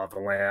obey the law of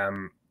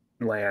the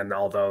land,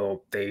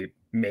 although they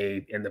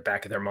may in the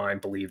back of their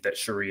mind believe that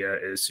Sharia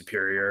is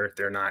superior.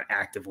 They're not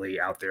actively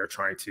out there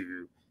trying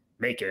to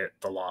make it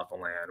the law of the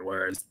land.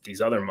 Whereas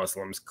these other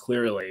Muslims,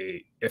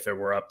 clearly, if it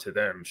were up to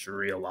them,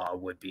 Sharia law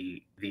would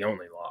be the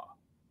only law.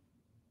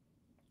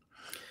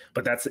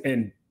 But that's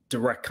in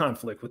direct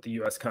conflict with the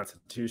U.S.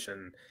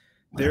 Constitution.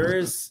 There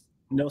is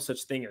no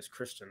such thing as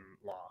Christian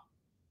law.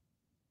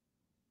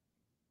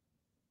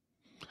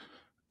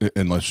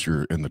 Unless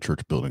you're in the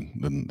church building,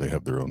 then they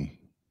have their own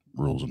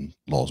rules and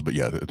laws. But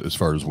yeah, as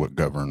far as what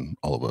govern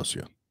all of us,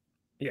 yeah.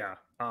 Yeah.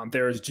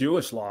 There is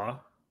Jewish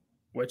law,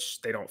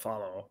 which they don't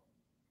follow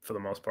for the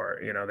most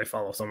part. You know, they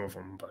follow some of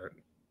them, but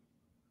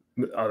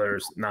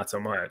others not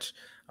so much.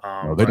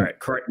 No, they don't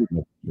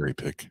cherry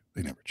pick.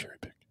 They never cherry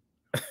pick.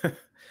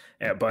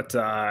 Yeah, but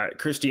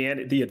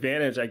Christianity, the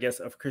advantage, I guess,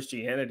 of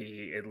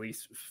Christianity, at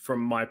least from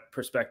my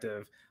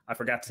perspective, I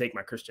forgot to take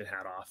my Christian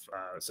hat off,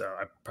 so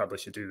I probably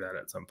should do that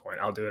at some point.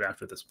 I'll do it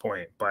after this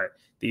point. But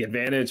the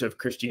advantage of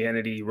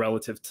Christianity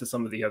relative to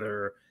some of the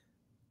other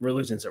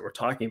religions that we're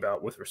talking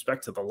about with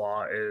respect to the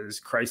law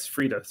is Christ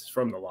freed us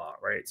from the law,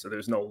 right? So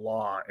there's no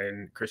law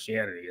in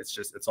Christianity.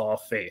 It's all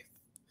faith.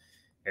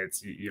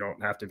 You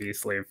don't have to be a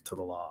slave to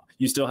the law.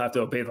 You still have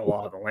to obey the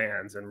law of the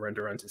lands and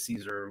render unto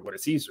Caesar what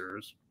is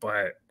Caesar's,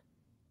 but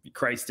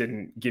Christ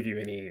didn't give you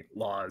any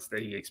laws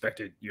that he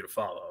expected you to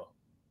follow.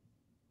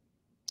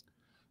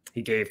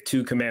 He gave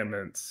 2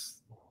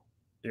 commandments,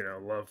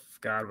 love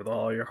God with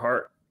all your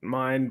heart,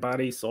 mind,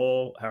 body,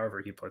 soul,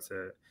 however he puts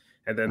it,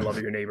 and then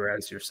love your neighbor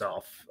as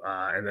yourself.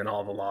 And then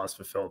all the laws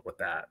fulfilled with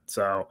that.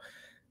 So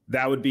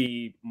that would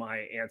be my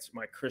answer,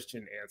 my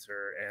Christian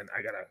answer. And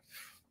I gotta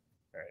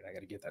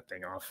get that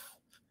thing off.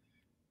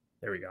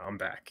 There we go. I'm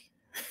back.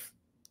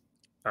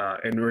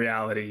 In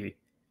reality,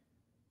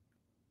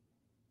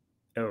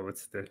 here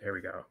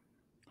we go.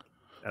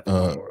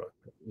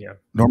 Yeah.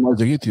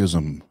 Normalizing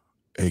atheism,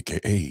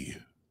 aka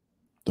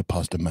the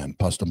Pasta Man,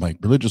 Pasta Mike.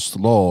 Religious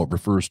law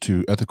refers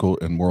to ethical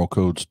and moral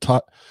codes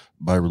taught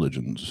by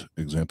religions.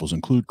 Examples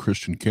include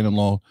Christian canon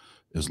law,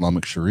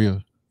 Islamic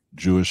Sharia,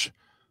 Jewish,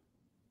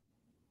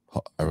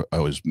 I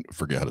always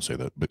forget how to say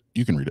that, but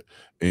you can read it,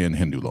 and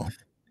Hindu law.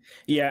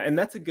 Yeah, and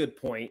that's a good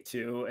point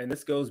too. And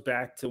this goes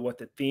back to what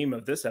the theme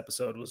of this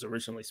episode was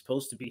originally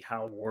supposed to be,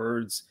 how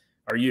words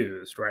are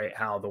used, right?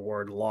 How the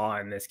word law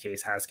in this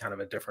case has kind of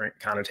a different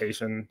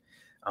connotation.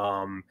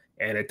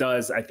 And it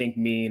does, I think,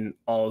 mean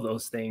all of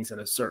those things in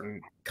a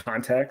certain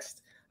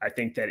context. I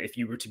think that if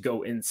you were to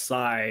go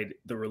inside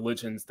the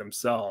religions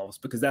themselves,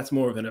 because that's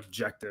more of an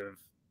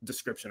objective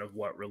description of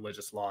what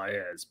religious law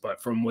is,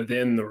 but from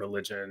within the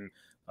religion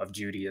of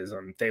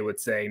Judaism, they would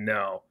say,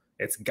 no,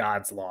 it's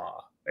God's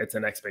law. It's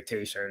an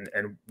expectation,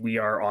 and we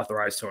are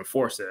authorized to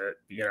enforce it.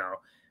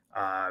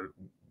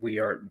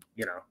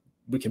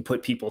 We can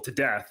put people to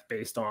death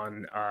based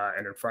on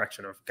an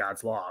infraction of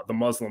God's law. The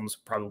Muslims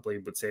probably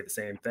would say the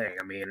same thing.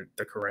 I mean,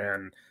 the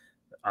Quran,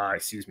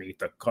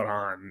 the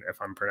Quran, if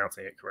I'm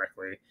pronouncing it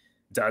correctly,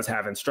 does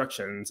have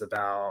instructions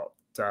about,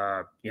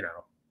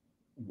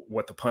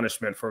 what the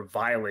punishment for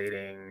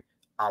violating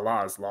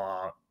Allah's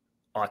law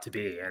ought to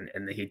be,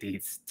 and the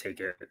Hadiths take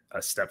it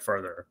a step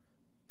further.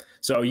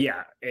 So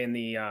yeah, in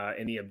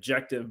the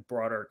objective,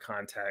 broader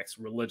context,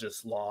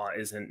 religious law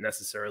isn't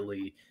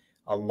necessarily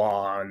a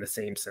law in the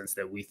same sense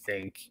that we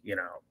think,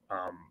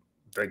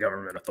 the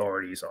government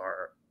authorities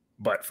are.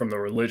 But from the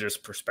religious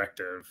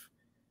perspective,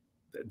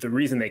 the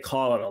reason they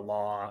call it a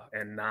law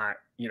and not,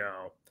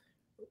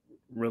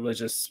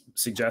 religious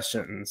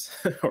suggestions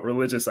or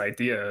religious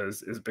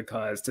ideas is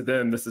because to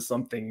them, this is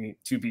something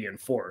to be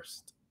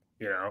enforced,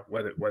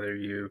 whether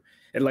you,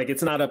 and like,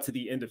 it's not up to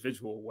the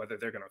individual whether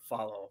they're going to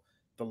follow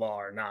the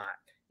law or not.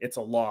 It's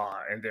a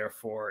law, and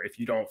therefore, if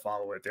you don't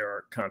follow it, there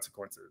are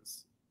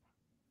consequences,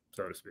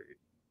 so to speak.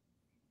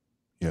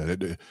 Yeah,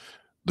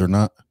 they're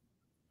not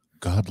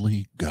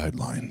godly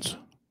guidelines.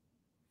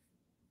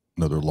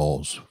 No, they're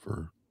laws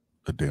for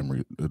a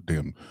damn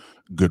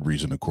good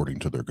reason according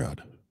to their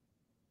God.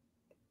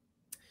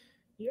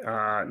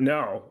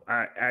 No,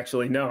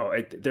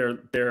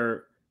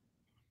 they're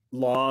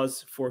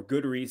laws for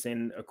good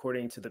reason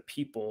according to the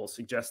people,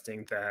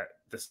 suggesting that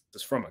this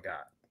is from a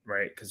God,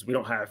 right? Because we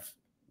don't have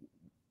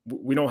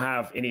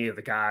any of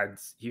the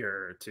gods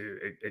here to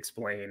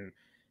explain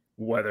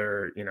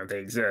whether they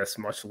exist,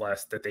 much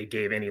less that they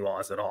gave any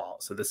laws at all.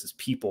 So this is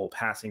people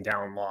passing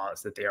down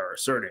laws that they are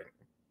asserting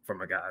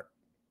from a God.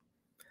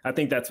 I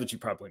think that's what you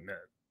probably meant.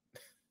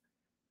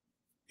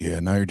 Yeah,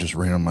 now you're just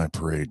raining on my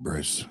parade,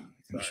 Bryce.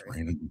 Just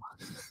raining.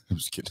 I'm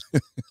just kidding.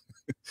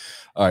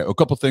 All right, a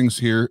couple things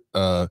here.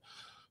 Let's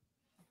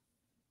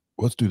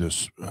do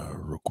this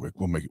real quick.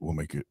 We'll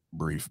make it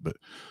brief. But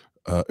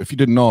if you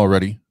didn't know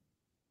already,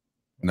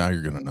 now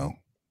you're gonna know.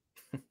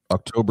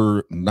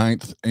 October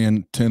 9th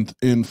and 10th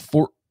in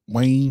Fort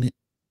Wayne,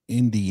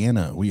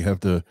 Indiana, we have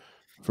the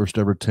first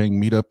ever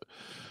TANG meetup.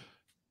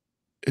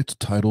 It's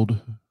titled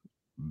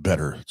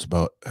Better. It's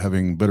about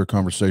having better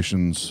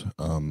conversations.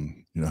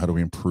 How do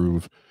we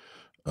improve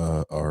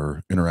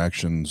our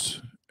interactions,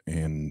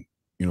 and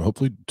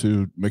hopefully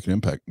to make an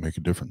impact, make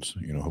a difference.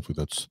 Hopefully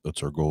that's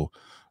our goal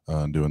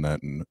in doing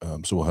that. And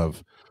so we'll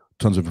have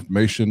tons of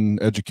information,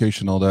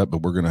 education, all that,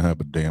 but we're gonna have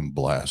a damn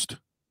blast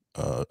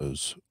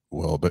as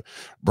well. But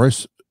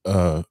Bryce,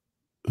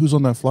 who's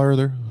on that flyer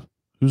there?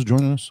 Who's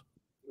joining us?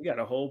 We got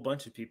a whole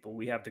bunch of people.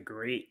 We have the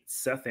great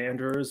Seth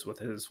Andrews with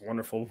his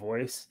wonderful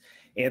voice,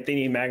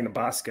 Anthony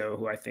Magnabosco,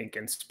 who I think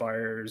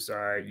inspires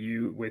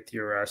you with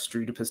your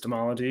street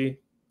epistemology.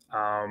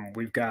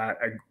 We've got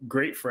a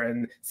great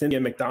friend, Cynthia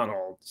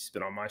McDonald. She's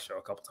been on my show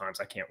a couple times.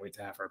 I can't wait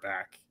to have her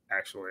back,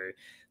 actually.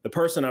 The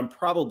person I'm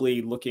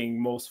probably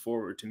looking most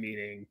forward to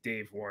meeting,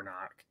 Dave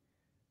Warnock.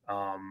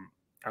 I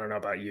don't know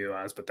about you,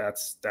 Oz, but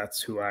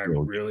that's who I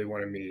really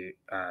want to meet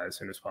as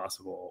soon as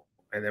possible.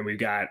 And then we've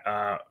got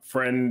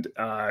friend,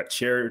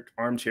 armchair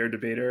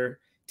debater,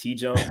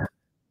 T-Jump.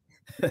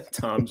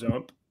 Tom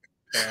Jump,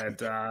 and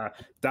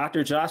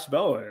Dr. Josh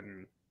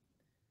Bowen,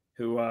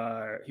 who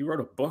he wrote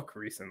a book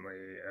recently,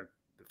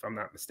 if I'm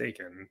not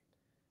mistaken.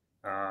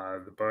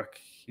 The book,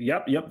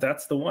 yep,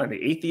 that's the one.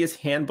 The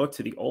Atheist Handbook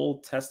to the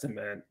Old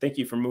Testament. Thank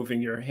you for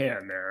moving your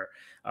hand there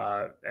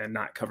and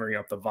not covering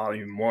up the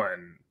volume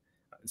 1.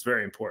 It's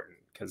very important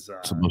because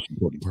it's the most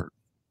important part.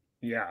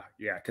 Yeah,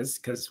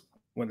 because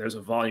when there's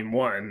a volume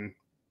 1,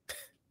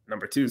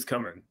 number 2 is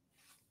coming.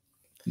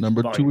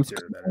 Number volume 2 is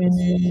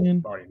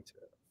coming. Volume 2.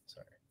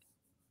 Sorry.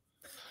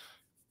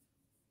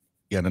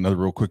 Yeah, and another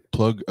real quick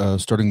plug.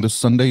 Starting this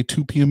Sunday,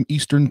 2 p.m.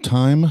 Eastern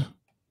Time,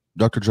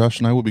 Dr. Josh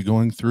and I will be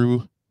going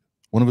through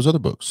one of his other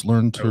books,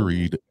 Learn to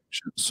Read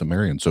Ancient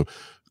Sumerian. So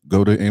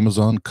go to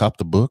Amazon, cop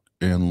the book,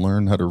 and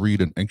learn how to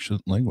read an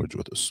ancient language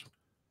with us.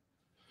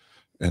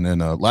 And then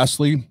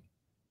lastly,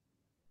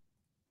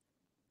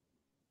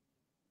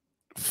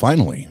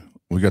 finally,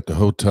 we got the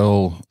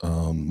hotel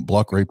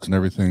block rates and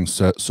everything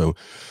set. So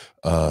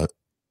up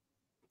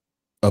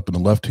in the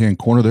left-hand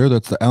corner there,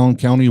 that's the Allen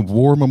County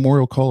War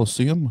Memorial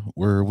Coliseum,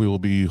 where we will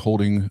be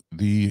holding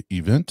the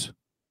event.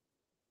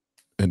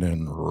 And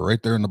then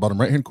right there in the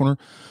bottom right-hand corner,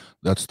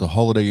 that's the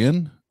Holiday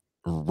Inn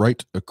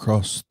right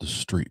across the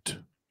street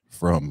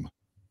from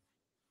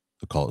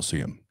the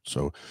Coliseum.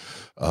 So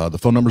the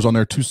phone number's on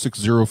there,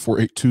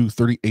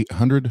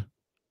 260-482-3800.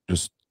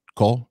 Just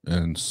call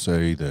and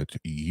say that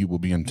you will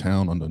be in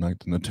town on the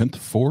 9th and the 10th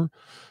for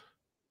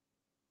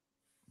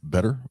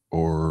Better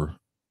or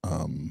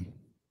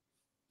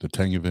the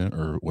Tang event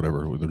or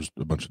whatever. There's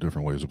a bunch of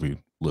different ways that we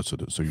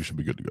listed it, so you should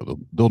be good to go.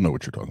 They'll know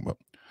what you're talking about.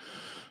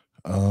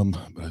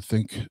 But I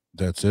think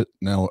that's it.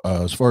 Now,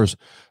 as far as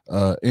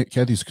Aunt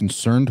Kathy's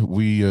concerned,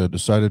 we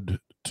decided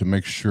to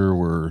make sure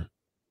we're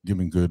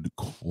giving good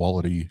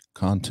quality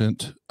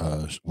content.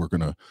 We're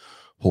going to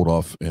hold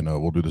off and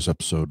we'll do this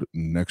episode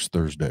next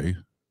Thursday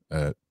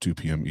at 2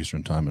 p.m.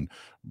 Eastern Time. And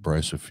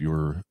Bryce, if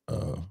you're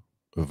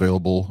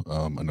available,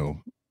 I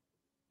know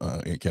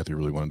Aunt Kathy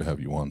really wanted to have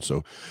you on.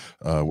 So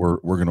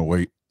we're going to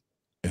wait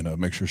and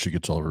make sure she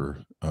gets all of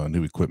her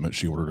new equipment.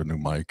 She ordered a new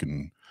mic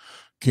and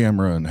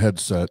camera and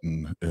headset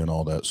and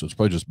all that, so it's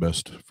probably just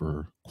best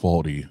for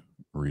quality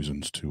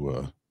reasons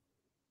to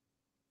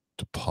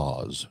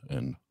pause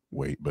and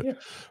wait. But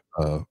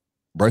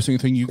Bryce,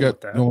 anything you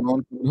got going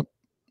on?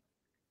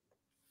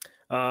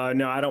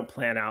 No, I don't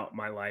plan out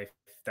my life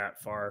that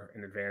far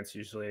in advance.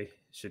 Usually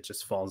shit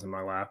just falls in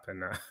my lap,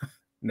 and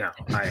no,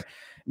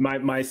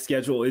 my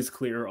schedule is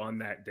clear on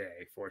that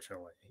day,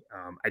 fortunately.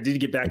 I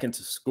did get back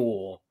into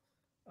school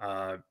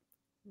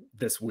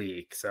this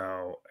week,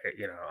 so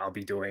I'll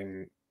be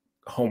doing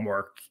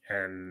homework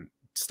and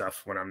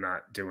stuff when I'm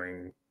not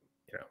doing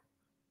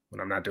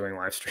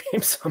live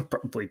streams. I'm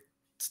probably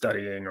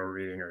studying or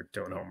reading or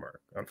doing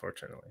homework,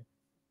 unfortunately.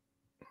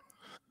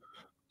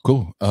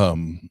 Cool.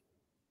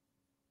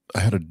 I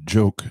had a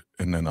joke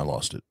and then I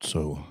lost it,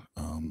 so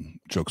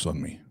joke's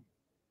on me.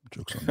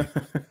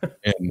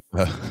 And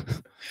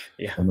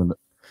yeah, and then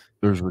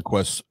there's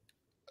requests.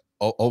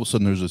 All of a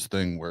sudden there's this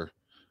thing where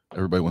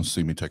everybody wants to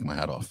see me take my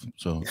hat off.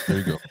 So there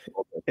you go.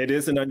 It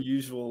is an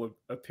unusual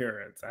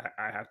appearance,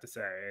 I have to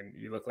say, and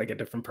you look like a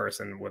different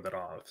person with it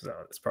off. So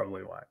that's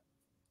probably why.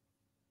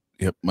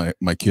 Yep,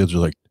 my kids are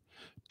like,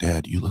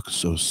 "Dad, you look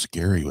so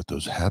scary with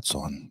those hats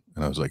on,"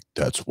 and I was like,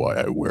 "That's why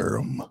I wear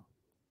them."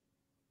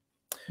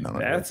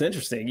 That's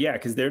interesting. Yeah,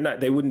 because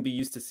they wouldn't be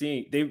used to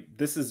seeing.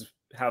 This is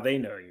how they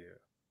know you.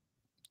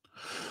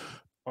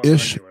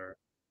 Ish.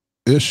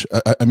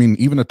 I mean,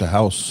 even at the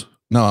house.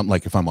 No, I'm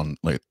like, if I'm on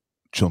like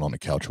chilling on the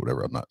couch or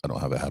whatever, I don't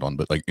have a hat on.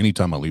 But like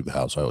anytime I leave the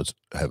house, I always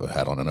have a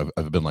hat on, and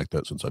I've been like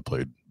that since I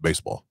played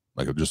baseball.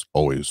 Like I've just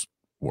always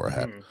wore a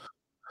hat.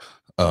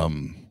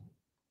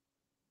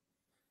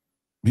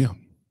 Yeah.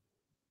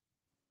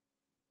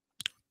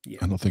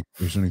 I don't think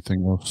there's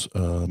anything else.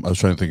 I was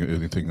trying to think of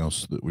anything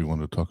else that we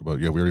wanted to talk about.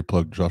 Yeah, we already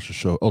plugged Josh's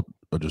show. Oh,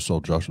 I just saw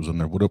Josh was in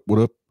there. What up? What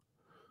up?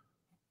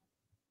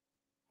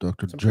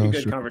 Dr. Some Josh.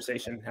 pretty good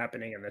conversation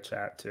happening in the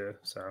chat too,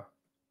 so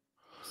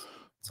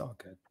it's all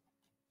good.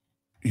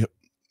 Yep.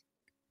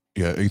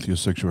 Yeah,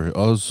 Atheist Sanctuary.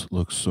 Oz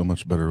looks so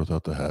much better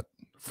without the hat.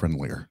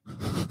 Friendlier.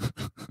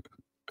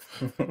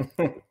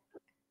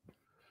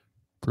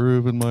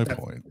 Proving my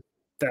point.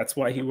 That's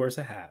why he wears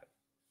a hat.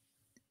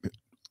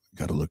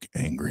 Got to look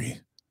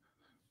angry.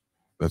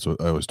 That's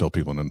what I always tell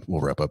people, and then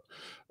we'll wrap up.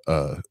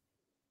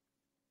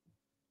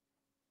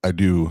 I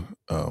do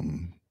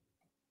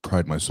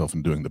pride myself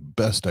in doing the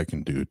best I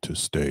can do to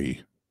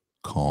stay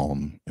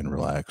calm and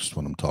relaxed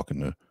when I'm talking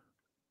to,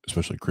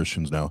 especially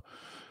Christians now,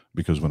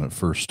 because when we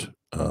first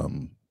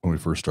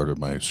started,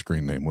 my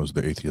screen name was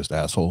the Atheist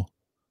Asshole.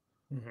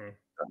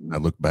 I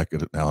look back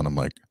at it now and I'm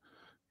like,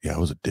 yeah, I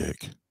was a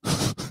dick.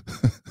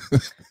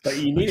 But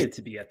you needed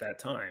to be at that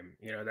time.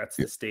 That's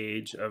the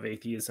stage of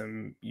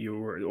atheism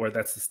or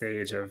that's the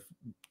stage of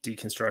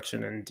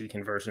deconstruction and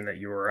deconversion that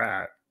you were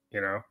at,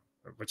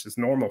 which is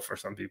normal for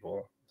some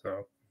people.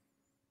 So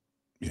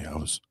yeah,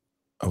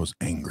 I was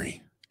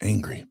angry,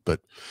 but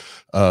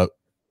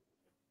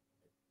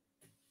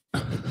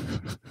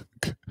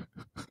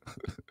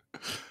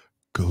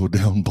Go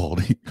down,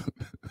 Baldy.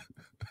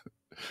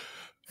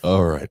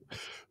 All right.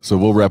 So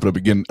we'll wrap it up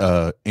again.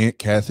 Aunt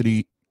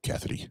Kathy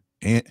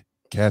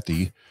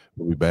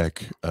will be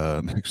back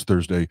next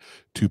Thursday,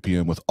 2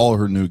 p.m. with all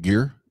her new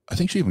gear. I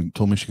think she even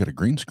told me she got a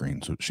green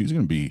screen, so she's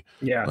going to be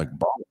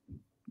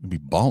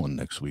balling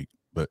next week.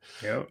 But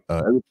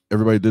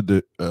everybody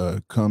did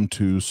come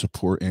to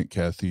support Aunt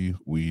Kathy.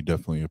 We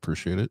definitely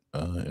appreciate it,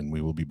 and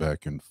we will be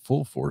back in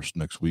full force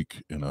next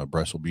week. And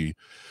Bryce will be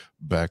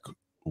back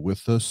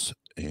with us.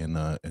 And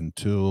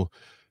until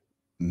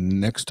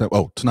next time,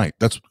 tonight.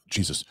 That's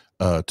Jesus.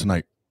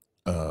 Tonight,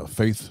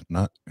 faith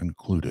not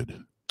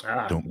included.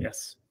 Don't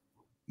miss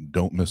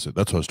it.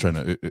 That's what I was trying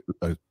to.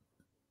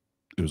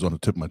 It was on the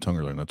tip of my tongue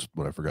earlier, and that's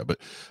what I forgot.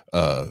 But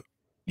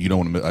you don't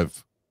want to.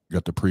 I've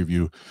got the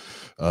preview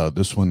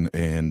this one,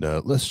 and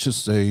let's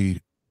just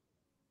say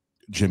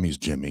Jimmy's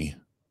Jimmy.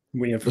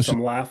 We have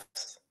some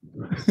laughs.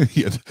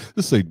 Yeah,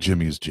 let's say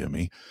Jimmy's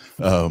Jimmy.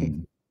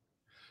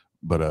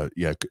 But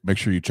yeah, make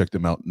sure you check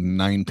them out,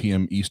 9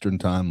 p.m. Eastern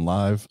time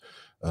live.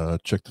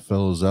 Check the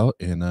fellows out,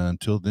 and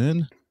until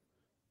then,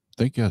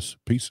 thank you guys.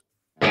 Peace.